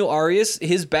 Daniel Arias,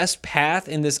 his best path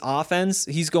in this offense,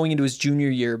 he's going into his junior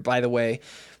year, by the way,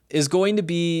 is going to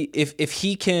be if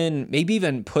he can maybe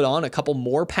even put on a couple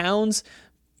more pounds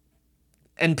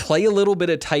and play a little bit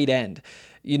of tight end.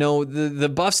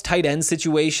 The Buffs tight end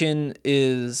situation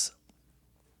is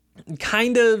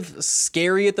kind of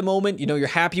scary at the moment. You're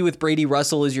happy with Brady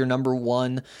Russell as your number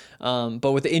 1,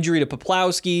 but with the injury to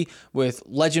Poplawski, with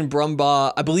Legend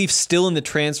Brumbaugh, I believe still in the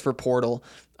transfer portal,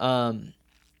 who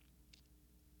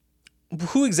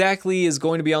exactly is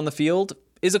going to be on the field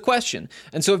is a question.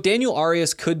 And so if Daniel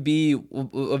Arias could be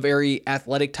a very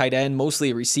athletic tight end, mostly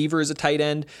a receiver as a tight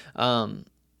end,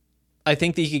 I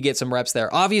think that he could get some reps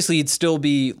there. Obviously, he'd still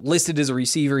be listed as a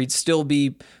receiver. He'd still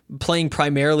be playing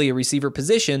primarily a receiver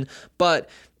position. But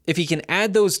if he can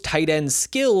add those tight end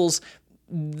skills,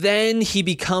 then he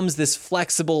becomes this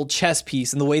flexible chess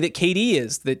piece in the way that KD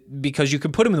is. That because you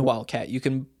can put him in the Wildcat, you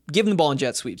can give him the ball in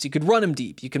jet sweeps, you could run him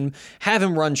deep, you can have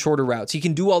him run shorter routes, you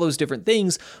can do all those different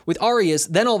things. With Arias,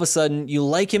 then all of a sudden, you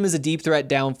like him as a deep threat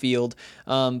downfield,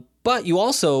 but you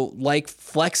also like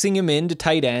flexing him into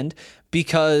tight end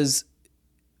because...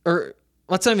 Or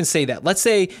let's not even say that. Let's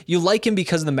say you like him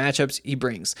because of the matchups he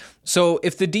brings. So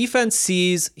if the defense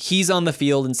sees he's on the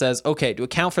field and says, okay, to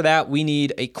account for that, we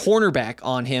need a cornerback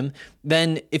on him,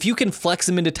 then if you can flex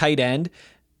him into tight end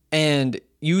and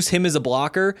use him as a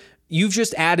blocker, you've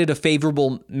just added a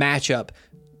favorable matchup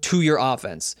to your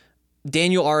offense.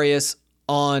 Daniel Arias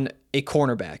on a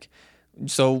cornerback.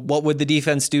 So what would the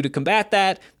defense do to combat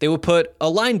that? They would put a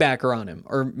linebacker on him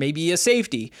or maybe a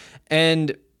safety.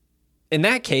 And in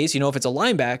that case, if it's a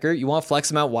linebacker, you want to flex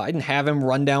him out wide and have him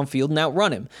run downfield and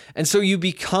outrun him. And so you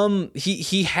become,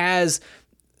 he has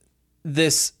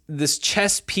this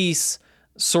chess piece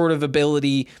sort of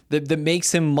ability that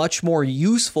makes him much more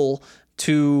useful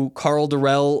to Carl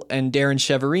Durrell and Darren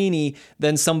Cheverini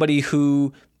than somebody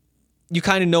who you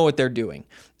kind of know what they're doing.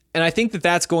 And I think that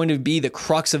that's going to be the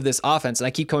crux of this offense. And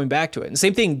I keep coming back to it. And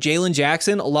same thing, Jalen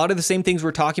Jackson, a lot of the same things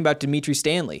we're talking about Dimitri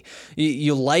Stanley.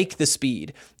 You like the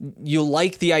speed. You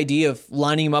like the idea of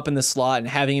lining him up in the slot and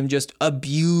having him just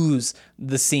abuse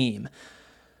the seam.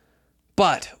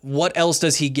 But what else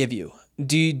does he give you?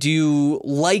 Do you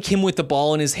like him with the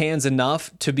ball in his hands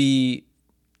enough to be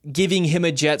giving him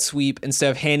a jet sweep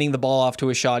instead of handing the ball off to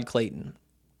Ashad Clayton?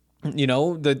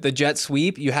 The jet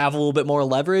sweep, you have a little bit more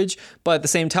leverage, but at the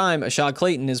same time, Ashad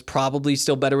Clayton is probably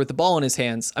still better with the ball in his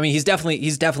hands. I mean, he's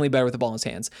definitely better with the ball in his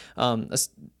hands.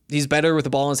 He's better with the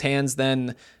ball in his hands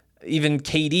than even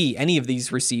KD, any of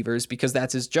these receivers, because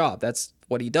that's his job. That's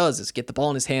what he does, is get the ball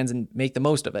in his hands and make the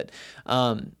most of it.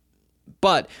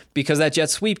 But because that jet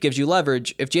sweep gives you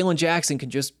leverage, if Jalen Jackson can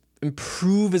just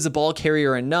improve as a ball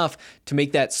carrier enough to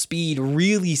make that speed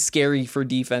really scary for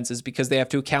defenses because they have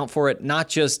to account for it not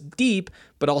just deep,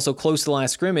 but also close to the line of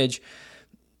scrimmage,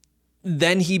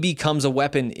 then he becomes a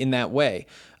weapon in that way.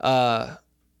 And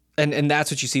that's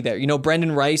what you see there.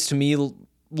 Brendan Rice, to me,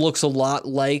 looks a lot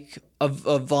like a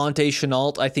Vontae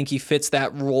Shenault. I think he fits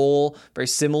that role very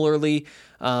similarly.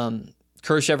 Curtis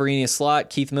Cheverini, a slot.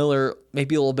 Keith Miller,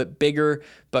 maybe a little bit bigger,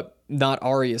 but not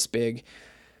Arias big.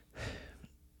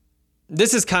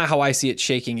 This is kind of how I see it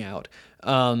shaking out.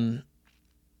 There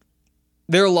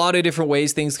are a lot of different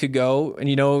ways things could go. And,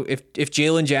 if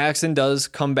Jalen Jackson does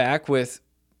come back with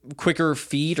quicker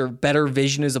feet or better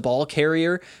vision as a ball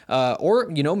carrier, or,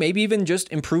 maybe even just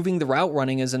improving the route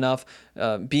running is enough,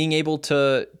 being able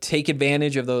to take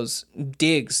advantage of those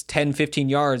digs 10, 15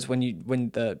 yards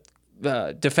when the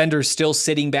defender's still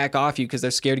sitting back off you because they're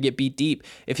scared to get beat deep.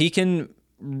 If he can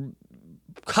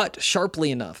cut sharply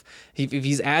enough, if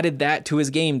he's added that to his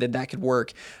game, then that could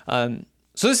work.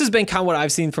 So this has been kind of what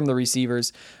I've seen from the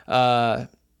receivers. Oh,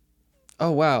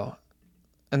 wow.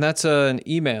 And that's an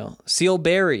email. Seal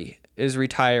Berry is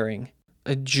retiring.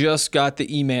 I just got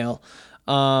the email.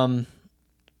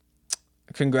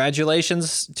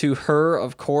 congratulations to her,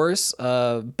 of course,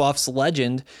 Buffs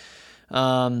legend.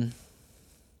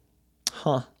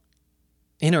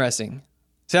 Interesting.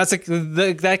 So that's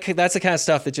the kind of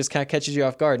stuff that just kind of catches you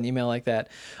off guard, an email like that.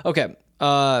 Okay.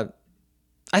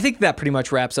 I think that pretty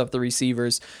much wraps up the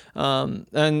receivers. And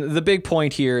the big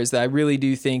point here is that I really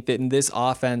do think that in this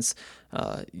offense,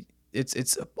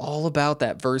 it's all about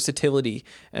that versatility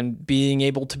and being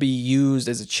able to be used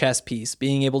as a chess piece,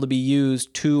 being able to be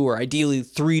used 2 or ideally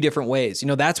 3 different ways.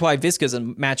 That's why Visca's a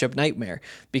matchup nightmare,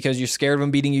 because you're scared of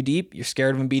him beating you deep, you're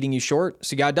scared of him beating you short,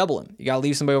 so you got to double him. You got to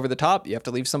leave somebody over the top, you have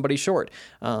to leave somebody short.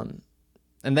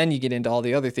 And then you get into all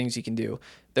the other things you can do.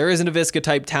 There isn't a Visca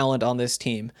type talent on this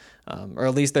team, or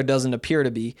at least there doesn't appear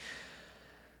to be.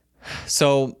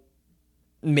 So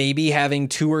maybe having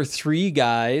 2 or 3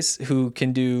 guys who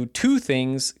can do 2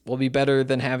 things will be better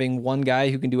than having one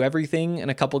guy who can do everything and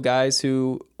a couple guys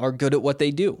who are good at what they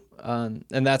do. And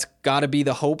that's got to be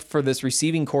the hope for this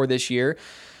receiving core this year.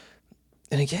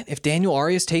 And again, if Daniel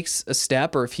Arias takes a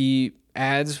step, or if he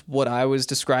adds what I was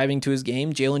describing to his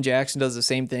game, Jalen Jackson does the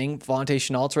same thing, Vontae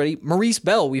Chenault's ready, Maurice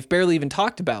Bell, we've barely even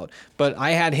talked about, but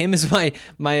I had him as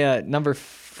my number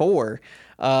 4.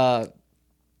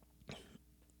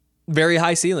 Very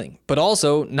high ceiling, but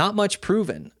also not much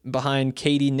proven behind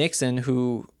Katie Nixon,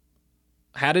 who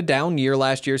had a down year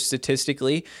last year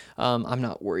statistically. I'm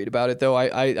not worried about it, though.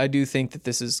 I do think that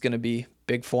this is going to be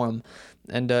big for him.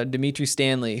 And Dimitri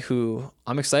Stanley, who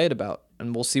I'm excited about,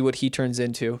 and we'll see what he turns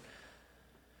into.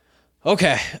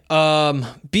 Okay,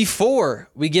 before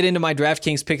we get into my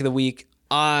DraftKings pick of the week,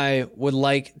 I would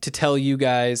like to tell you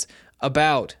guys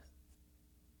about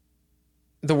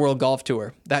the World Golf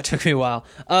Tour. That took me a while.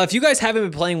 If you guys haven't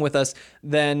been playing with us,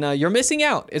 then you're missing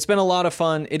out. It's been a lot of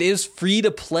fun. It is free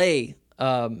to play.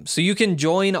 So you can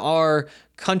join our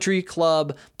country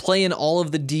club, play in all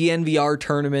of the DNVR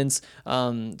tournaments.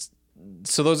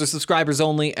 So those are subscribers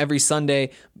only every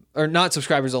Sunday, or not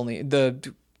subscribers only.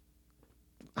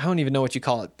 I don't even know what you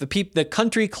call it. The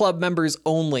country club members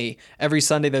only. Every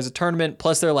Sunday there's a tournament.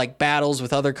 Plus there are like battles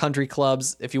with other country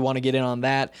clubs if you want to get in on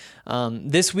that.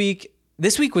 This week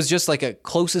was just like a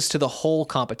closest to the hole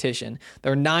competition.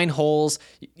 There are 9 holes.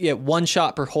 You get 1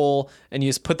 shot per hole, and you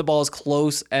just put the ball as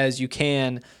close as you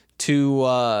can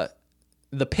to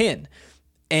the pin.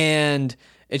 And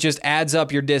it just adds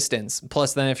up your distance.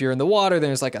 Plus, then if you're in the water, then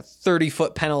there's like a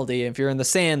 30-foot penalty. If you're in the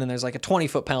sand, then there's like a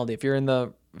 20-foot penalty. If you're in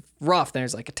the rough, then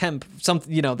there's like a 10,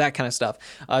 something, that kind of stuff.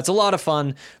 It's a lot of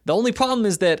fun. The only problem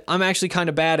is that I'm actually kind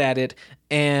of bad at it,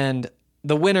 and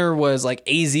the winner was like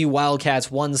AZ Wildcats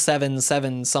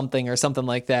 177 something or something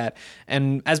like that.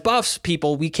 And as Buffs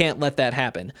people, we can't let that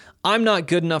happen. I'm not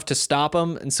good enough to stop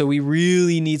them, and so we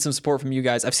really need some support from you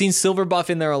guys. I've seen Silver Buff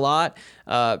in there a lot.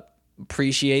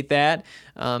 Appreciate that.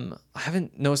 I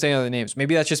haven't noticed any other names.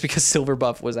 Maybe that's just because Silver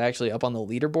Buff was actually up on the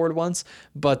leaderboard once.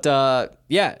 But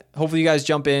yeah, hopefully you guys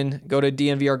jump in. Go to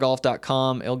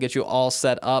dnvrgolf.com. It'll get you all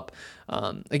set up.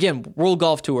 Again, World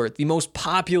Golf Tour, the most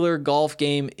popular golf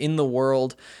game in the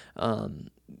world.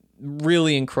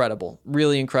 Really incredible.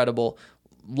 Really incredible.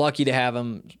 Lucky to have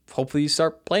them. Hopefully you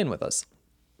start playing with us.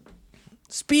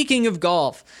 Speaking of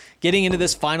golf, getting into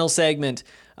this final segment,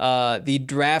 the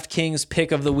DraftKings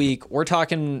pick of the week. We're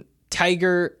talking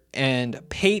Tiger and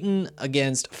Peyton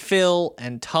against Phil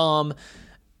and Tom,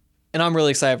 and I'm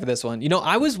really excited for this one.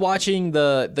 I was watching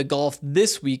the golf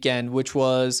this weekend, which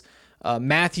was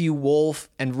Matthew Wolff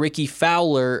and Ricky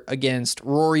Fowler against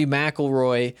Rory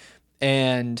McIlroy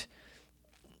and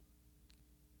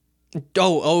it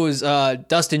was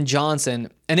Dustin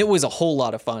Johnson, and it was a whole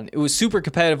lot of fun. It was super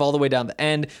competitive all the way down the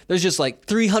end. There's just like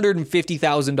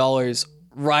 $350,000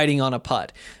 riding on a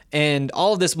putt, and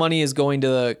all of this money is going to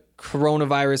the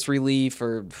coronavirus relief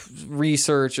or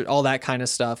research, all that kind of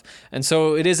stuff. And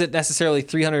so it isn't necessarily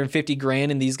 $350,000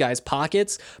 in these guys'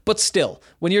 pockets, but still,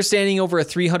 when you're standing over a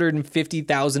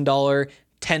 $350,000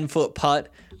 10-foot putt,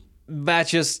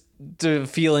 that's just the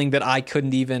feeling that I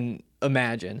couldn't even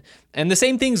imagine. And the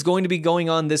same thing's going to be going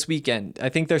on this weekend. I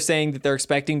think they're saying that they're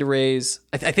expecting to raise,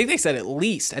 I think they said at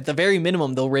the very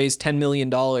minimum, they'll raise $10 million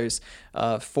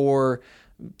for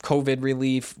COVID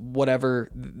relief, whatever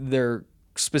they're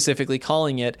specifically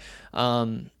calling it.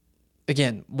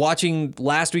 Again, watching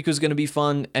last week was going to be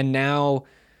fun, and now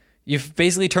you've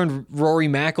basically turned Rory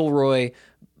McIlroy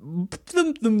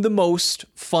the most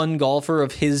fun golfer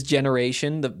of his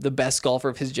generation, the best golfer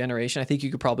of his generation, I think you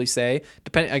could probably say.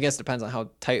 I guess it depends on how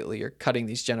tightly you're cutting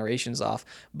these generations off.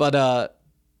 But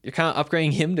you're kind of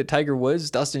upgrading him to Tiger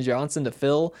Woods, Dustin Johnson to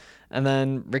Phil, and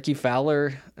then Ricky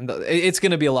Fowler. And it's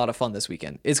going to be a lot of fun this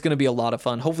weekend. It's going to be a lot of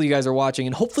fun. Hopefully you guys are watching,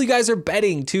 and hopefully you guys are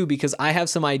betting too, because I have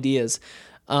some ideas.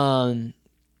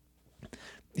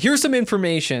 here's some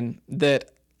information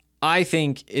that I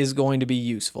think is going to be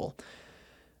useful.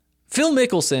 Phil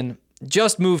Mickelson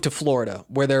just moved to Florida,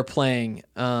 where they're playing.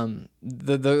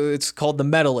 It's called the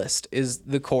Medalist is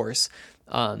the course.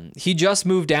 He just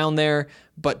moved down there,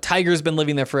 but Tiger's been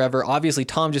living there forever. Obviously,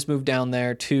 Tom just moved down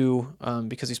there too,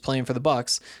 because he's playing for the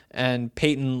Bucks, and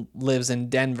Peyton lives in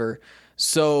Denver.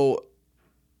 So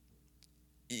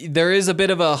there is a bit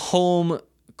of a home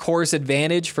course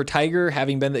advantage for Tiger,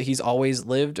 having been that he's always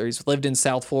lived, or he's lived in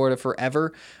South Florida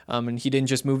forever, and he didn't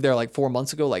just move there like 4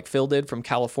 months ago like Phil did from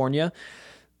California.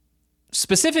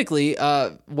 Specifically,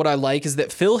 what I like is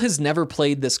that Phil has never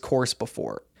played this course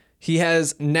before. He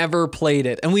has never played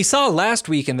it. And we saw last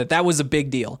weekend that was a big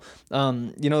deal.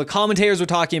 The commentators were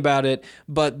talking about it,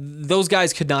 but those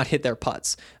guys could not hit their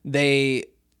putts. They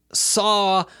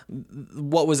saw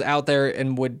what was out there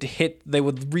and they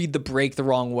would read the break the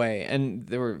wrong way. And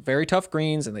they were very tough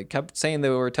greens, and they kept saying they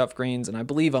were tough greens, and I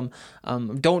believe them.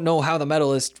 Don't know how the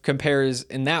Medalist compares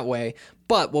in that way.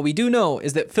 But what we do know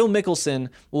is that Phil Mickelson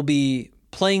will be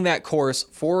playing that course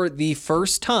for the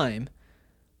first time.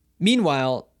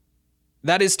 Meanwhile,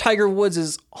 that is Tiger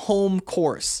Woods' home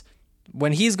course.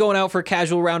 When he's going out for a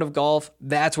casual round of golf,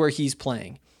 that's where he's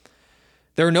playing.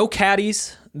 There are no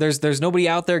caddies. There's nobody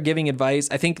out there giving advice.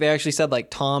 I think they actually said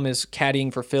like Tom is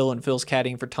caddying for Phil and Phil's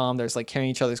caddying for Tom. There's like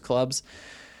carrying each other's clubs.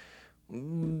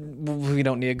 We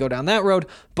don't need to go down that road.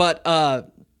 But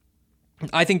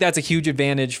I think that's a huge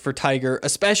advantage for Tiger,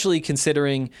 especially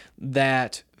considering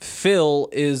that Phil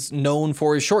is known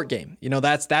for his short game.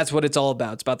 That's what it's all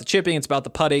about. It's about the chipping. It's about the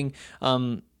putting.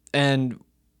 And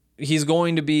he's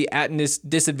going to be at this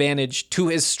disadvantage to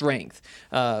his strength.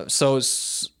 So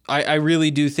I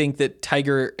really do think that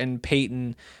Tiger and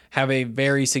Peyton have a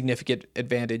very significant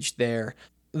advantage there.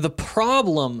 The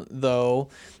problem, though,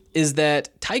 is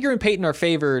that Tiger and Peyton are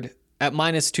favored at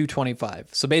minus 225.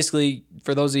 So basically,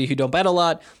 for those of you who don't bet a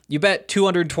lot, you bet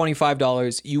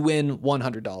 $225, you win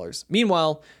 $100.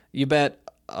 Meanwhile, you bet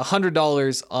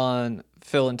 $100 on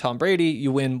Phil and Tom Brady,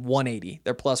 you win $180.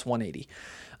 They're plus $180.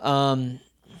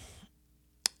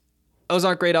 Those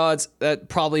aren't great odds. That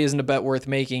probably isn't a bet worth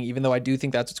making, even though I do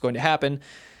think that's what's going to happen.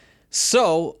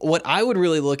 So what I would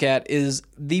really look at is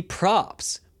the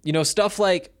props. Stuff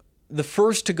like the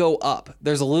first to go up.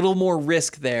 There's a little more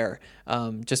risk there,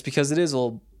 just because it is a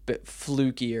little bit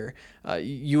flukier.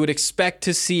 You would expect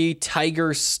to see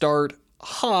Tiger start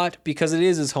hot because it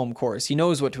is his home course. He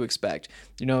knows what to expect.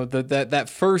 That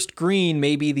first green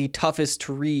may be the toughest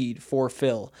to read for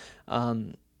Phil.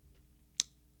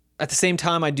 At the same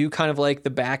time, I do kind of like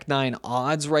the back nine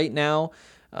odds right now.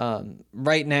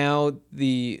 Right now,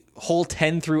 the hole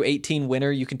 10 through 18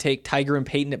 winner, you can take Tiger and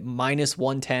Peyton at minus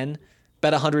 110,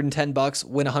 bet $110,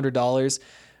 win $100.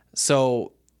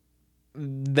 So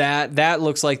that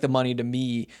looks like the money to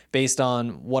me based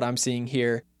on what I'm seeing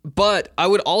here. But I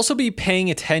would also be paying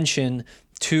attention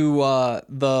to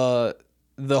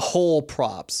the hole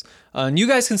props. And you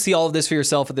guys can see all of this for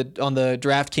yourself on the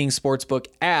DraftKings Sportsbook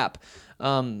app.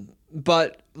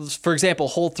 But for example,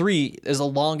 hole 3 is the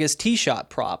longest tee shot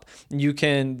prop. You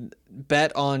can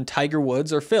bet on Tiger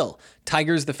Woods or Phil.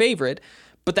 Tiger's the favorite,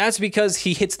 but that's because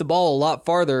he hits the ball a lot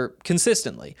farther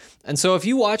consistently. And so if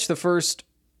you watch the first,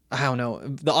 I don't know,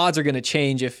 the odds are going to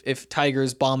change if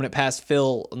Tiger's bombing it past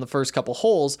Phil on the first couple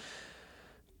holes,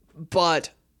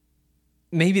 but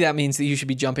maybe that means that you should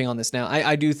be jumping on this now.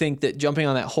 I do think that jumping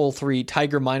on that hole 3,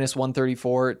 Tiger minus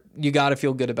 134, you got to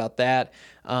feel good about that.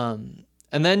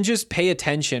 And then just pay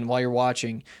attention while you're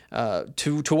watching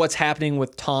to what's happening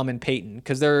with Tom and Peyton,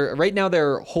 because right now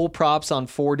they're hole props on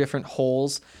 4 different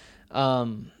holes,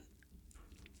 1,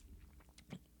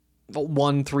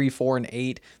 3, 4, and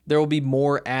 8. There will be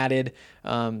more added.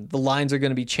 The lines are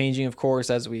going to be changing, of course,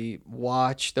 as we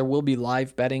watch. There will be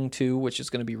live betting too, which is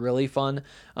going to be really fun.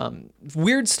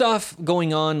 Weird stuff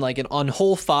going on, like on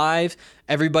hole 5,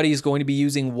 everybody's going to be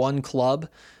using one club,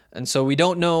 and so we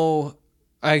don't know.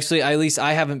 Actually, at least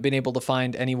I haven't been able to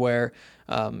find anywhere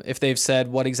if they've said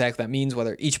what exactly that means,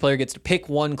 whether each player gets to pick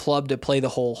one club to play the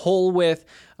whole hole with,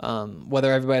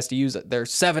 whether everybody has to use their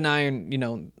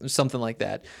 7-iron, something like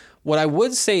that. What I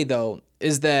would say, though,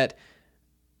 is that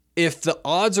if the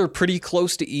odds are pretty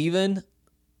close to even,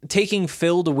 taking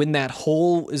Phil to win that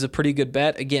hole is a pretty good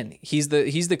bet. Again, he's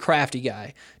the crafty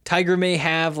guy. Tiger may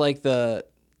have like the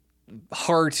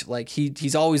heart, like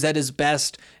he's always at his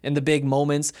best in the big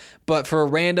moments, but for a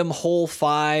random hole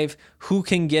 5, who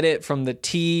can get it from the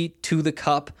tee to the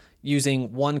cup?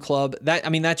 using one club.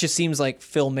 That just seems like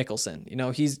Phil Mickelson. You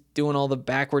know, he's doing all the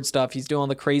backward stuff. He's doing all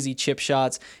the crazy chip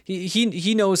shots.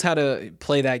 He knows how to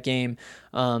play that game.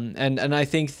 And I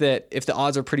think that if the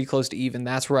odds are pretty close to even,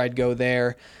 that's where I'd go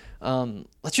there.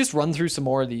 Let's just run through some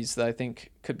more of these that I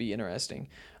think could be interesting.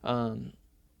 All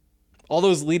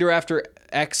those leader after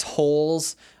X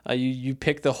holes, you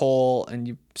pick the hole and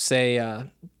you say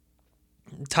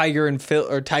Tiger and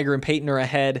Peyton are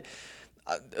ahead.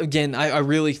 Again, I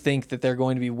really think that they're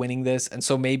going to be winning this, and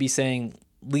so maybe saying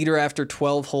leader after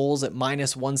 12 holes at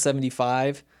minus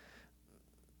 175.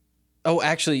 Oh,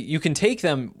 actually, you can take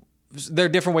them. There are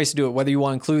different ways to do it, whether you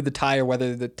want to include the tie or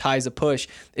whether the tie is a push.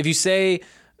 If you say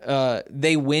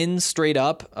they win straight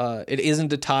up, it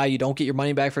isn't a tie, you don't get your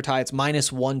money back for tie, it's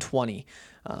minus 120.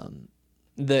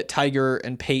 That Tiger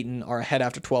and Peyton are ahead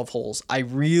after 12 holes. I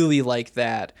really like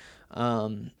that.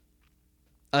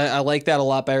 I like that a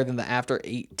lot better than the after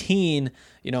 18,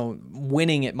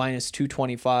 winning at minus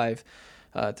 225.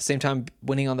 At the same time,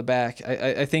 winning on the back.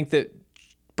 I think that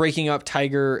breaking up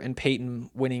Tiger and Peyton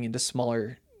winning into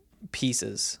smaller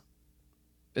pieces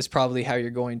is probably how you're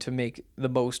going to make the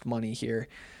most money here.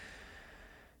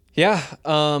 Yeah,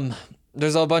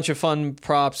 there's a bunch of fun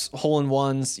props,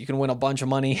 hole-in-ones. You can win a bunch of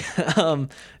money.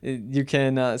 You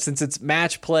can, since it's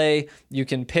match play, you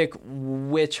can pick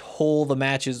which hole the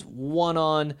match is won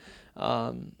on,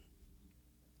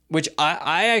 which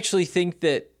I actually think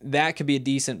that could be a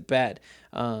decent bet.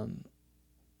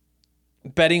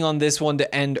 Betting on this one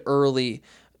to end early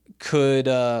could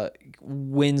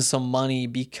win some money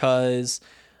because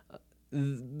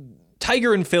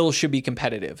Tiger and Phil should be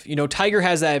competitive. Tiger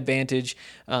has that advantage,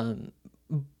 and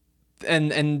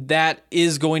that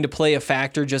is going to play a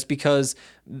factor just because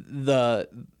the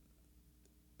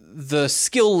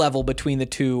skill level between the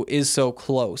two is so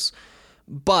close.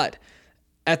 But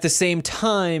at the same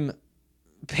time,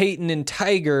 Peyton and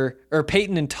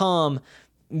Tom,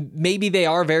 maybe they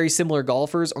are very similar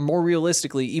golfers, or more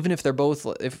realistically, even if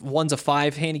if one's a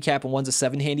 5 handicap and one's a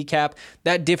 7 handicap,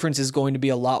 that difference is going to be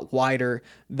a lot wider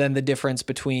than the difference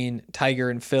between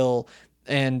Tiger and Phil.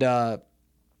 And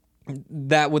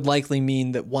that would likely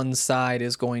mean that one side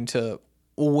is going to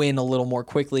win a little more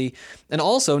quickly. And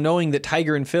also knowing that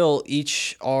Tiger and Phil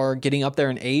each are getting up there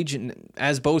in age, and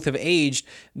as both have aged,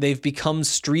 they've become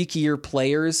streakier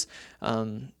players.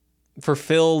 For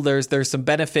Phil, there's some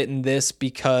benefit in this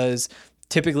because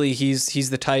typically he's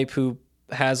the type who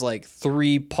has like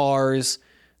 3 pars,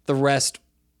 the rest,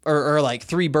 or like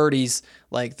 3 birdies,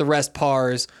 like the rest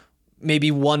pars, maybe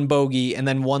 1 bogey, and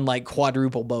then 1 like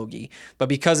quadruple bogey. But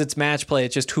because it's match play,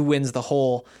 it's just who wins the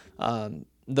hole.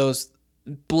 Those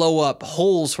blow up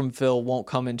holes from Phil won't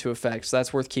come into effect, so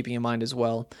that's worth keeping in mind as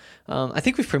well. I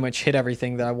think we've pretty much hit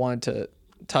everything that I wanted to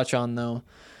touch on though.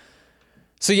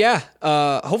 So yeah,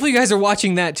 hopefully you guys are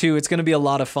watching that too. It's going to be a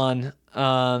lot of fun.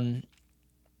 Oh,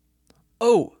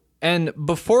 and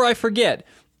before I forget,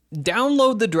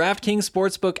 download the DraftKings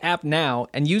Sportsbook app now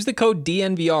and use the code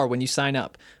DNVR when you sign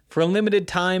up. For a limited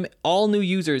time, all new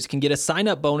users can get a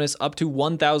sign-up bonus up to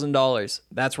 $1,000.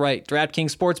 That's right,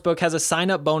 DraftKings Sportsbook has a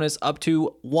sign-up bonus up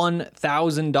to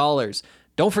 $1,000.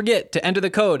 Don't forget to enter the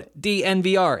code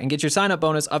DNVR and get your sign-up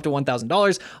bonus up to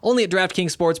 $1,000. Only at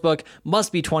DraftKings Sportsbook.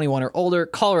 Must be 21 or older.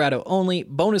 Colorado only.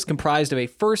 Bonus comprised of a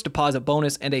first deposit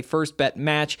bonus and a first bet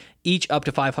match, each up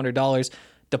to $500.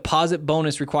 Deposit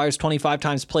bonus requires 25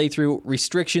 times playthrough.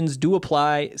 Restrictions do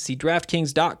apply. See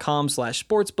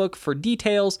DraftKings.com/sportsbook for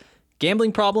details.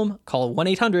 Gambling problem? Call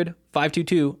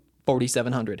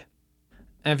 1-800-522-4700.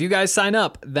 And if you guys sign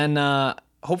up, then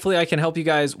hopefully I can help you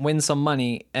guys win some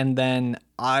money, and then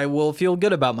I will feel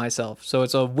good about myself. So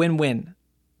it's a win-win.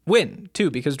 Win,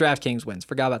 too, because DraftKings wins.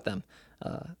 Forgot about them.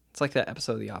 It's like that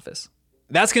episode of The Office.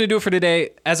 That's going to do it for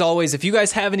today. As always, if you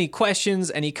guys have any questions,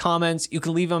 any comments, you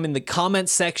can leave them in the comment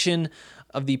section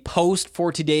of the post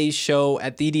for today's show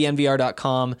at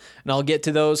thednvr.com, and I'll get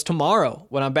to those tomorrow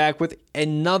when I'm back with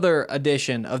another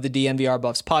edition of the DNVR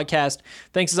Buffs podcast.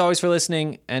 Thanks as always for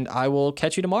listening, and I will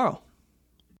catch you tomorrow.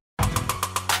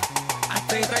 I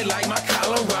think they like my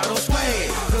Colorado swag,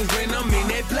 'cause when I'm in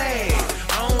that play,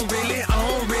 I don't really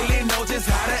know just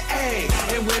how to act.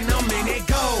 And when I'm in that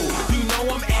go, you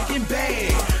know I'm acting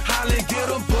bad. Holla, get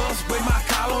a bus with my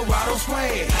Colorado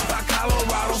swag. My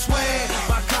Colorado swag,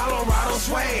 my Colorado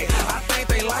swag. I think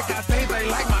they like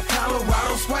my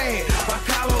Colorado swag. My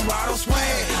Colorado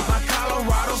swag, my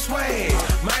Colorado swag.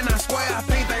 Man, I swear, I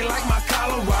think they like my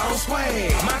Colorado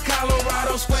swag. My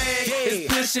Colorado swag is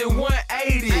pushing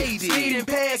 180. Speeding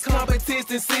past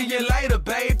competition, see you later,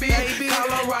 baby.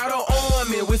 Colorado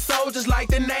Army with soldiers like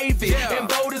the Navy. And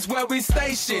boat is where we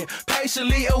station,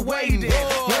 patiently awaiting.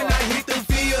 When I hit the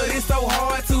field, feel it's so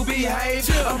hard to behave.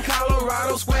 I'm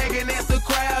Colorado swagging as the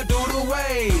crowd do the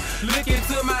wave. Look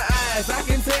into my eyes, I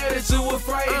can tell that you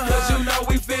afraid. Cause you know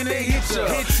we finna hit ya.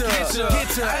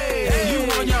 Hey, you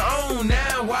on your own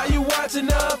now, why you watching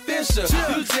the official?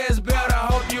 You just better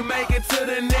hope you make it to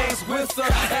the next whistle.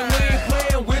 And we ain't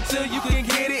playing with you, you can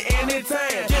get it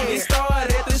anytime. It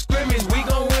started at the scrimmage, we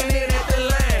gon' win it at the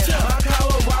line. My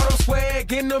Colorado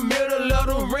swag in the middle of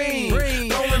the ring.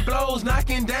 Throwing blows,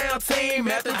 knocking down team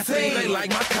after team. They like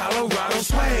my Colorado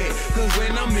swag, cause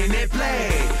when I'm in that play,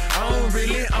 I don't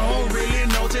really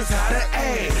know just how to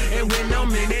act. And when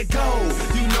I'm in that goal,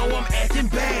 you know I'm acting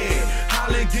bad.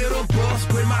 Holla, get a bus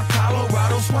with my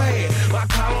Colorado swag. My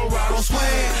Colorado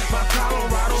swag, my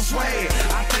Colorado swag.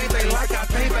 I think they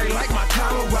like my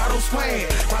Colorado swag.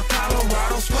 My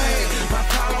Colorado swag, my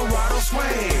Colorado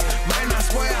swag. Man, I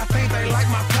swear I think they like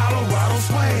my Colorado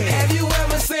swag. Have you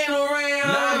ever seen around?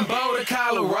 Nothing but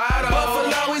Colorado.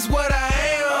 Buffalo is what I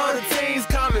am. All the teams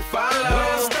come and follow.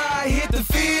 When Star hit the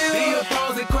field, the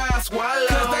opposing crowd swallow.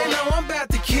 Cause they know I'm about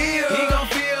to kill. He gon'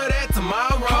 feel that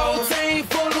tomorrow. Whole team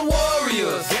full of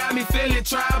warriors. Got me feeling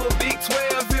tribal. Big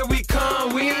 12, here we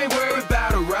come. We ain't worried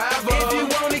about a rival. If you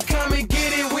want it, come and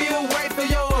get it. We'll wait for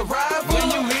your arrival. When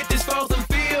you hit this frozen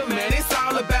field, man, it's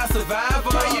all about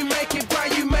survival. Pray you make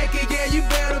it, yeah, you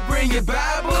better bring your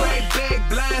Bible. Crack back,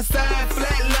 blind side,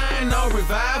 flat line, no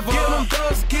revival.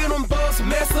 Get them bucks,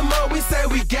 mess them up, we say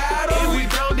we got them. If we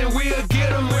don't, then we'll get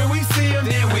them. When we see them,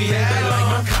 then we have them. They like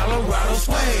my Colorado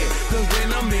swag, cause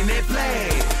when I'm in that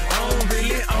flag, I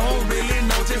don't really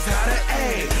know just how to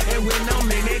act. And when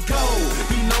I'm in that goal,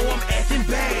 you know I'm acting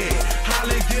bad.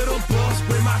 Holla, get a bus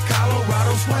with my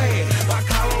Colorado swag. My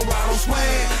Colorado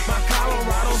swag, my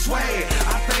Colorado swag.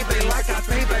 I think they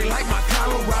like my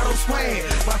Colorado swag.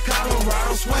 My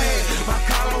Colorado swag, my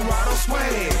Colorado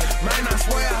swag. Man, I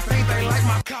swear I think they like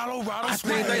my Colorado swag. I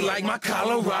think they like my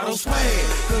Colorado swag.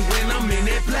 Cause when I'm in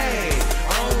that flag,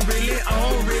 I don't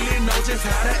really know just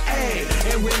how to act.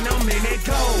 And when I'm in that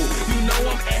goal, you know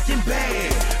I'm acting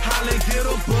bad. Holla, get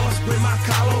a bus with my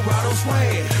Colorado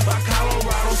swag. My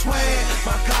Colorado swag,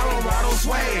 my Colorado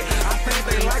swag. I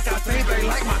think they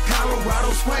like my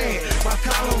Colorado swag. My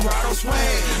Colorado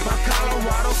swag, my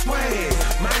Colorado swag.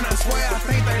 Man, I swear I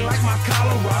think they like my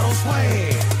Colorado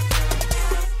swag.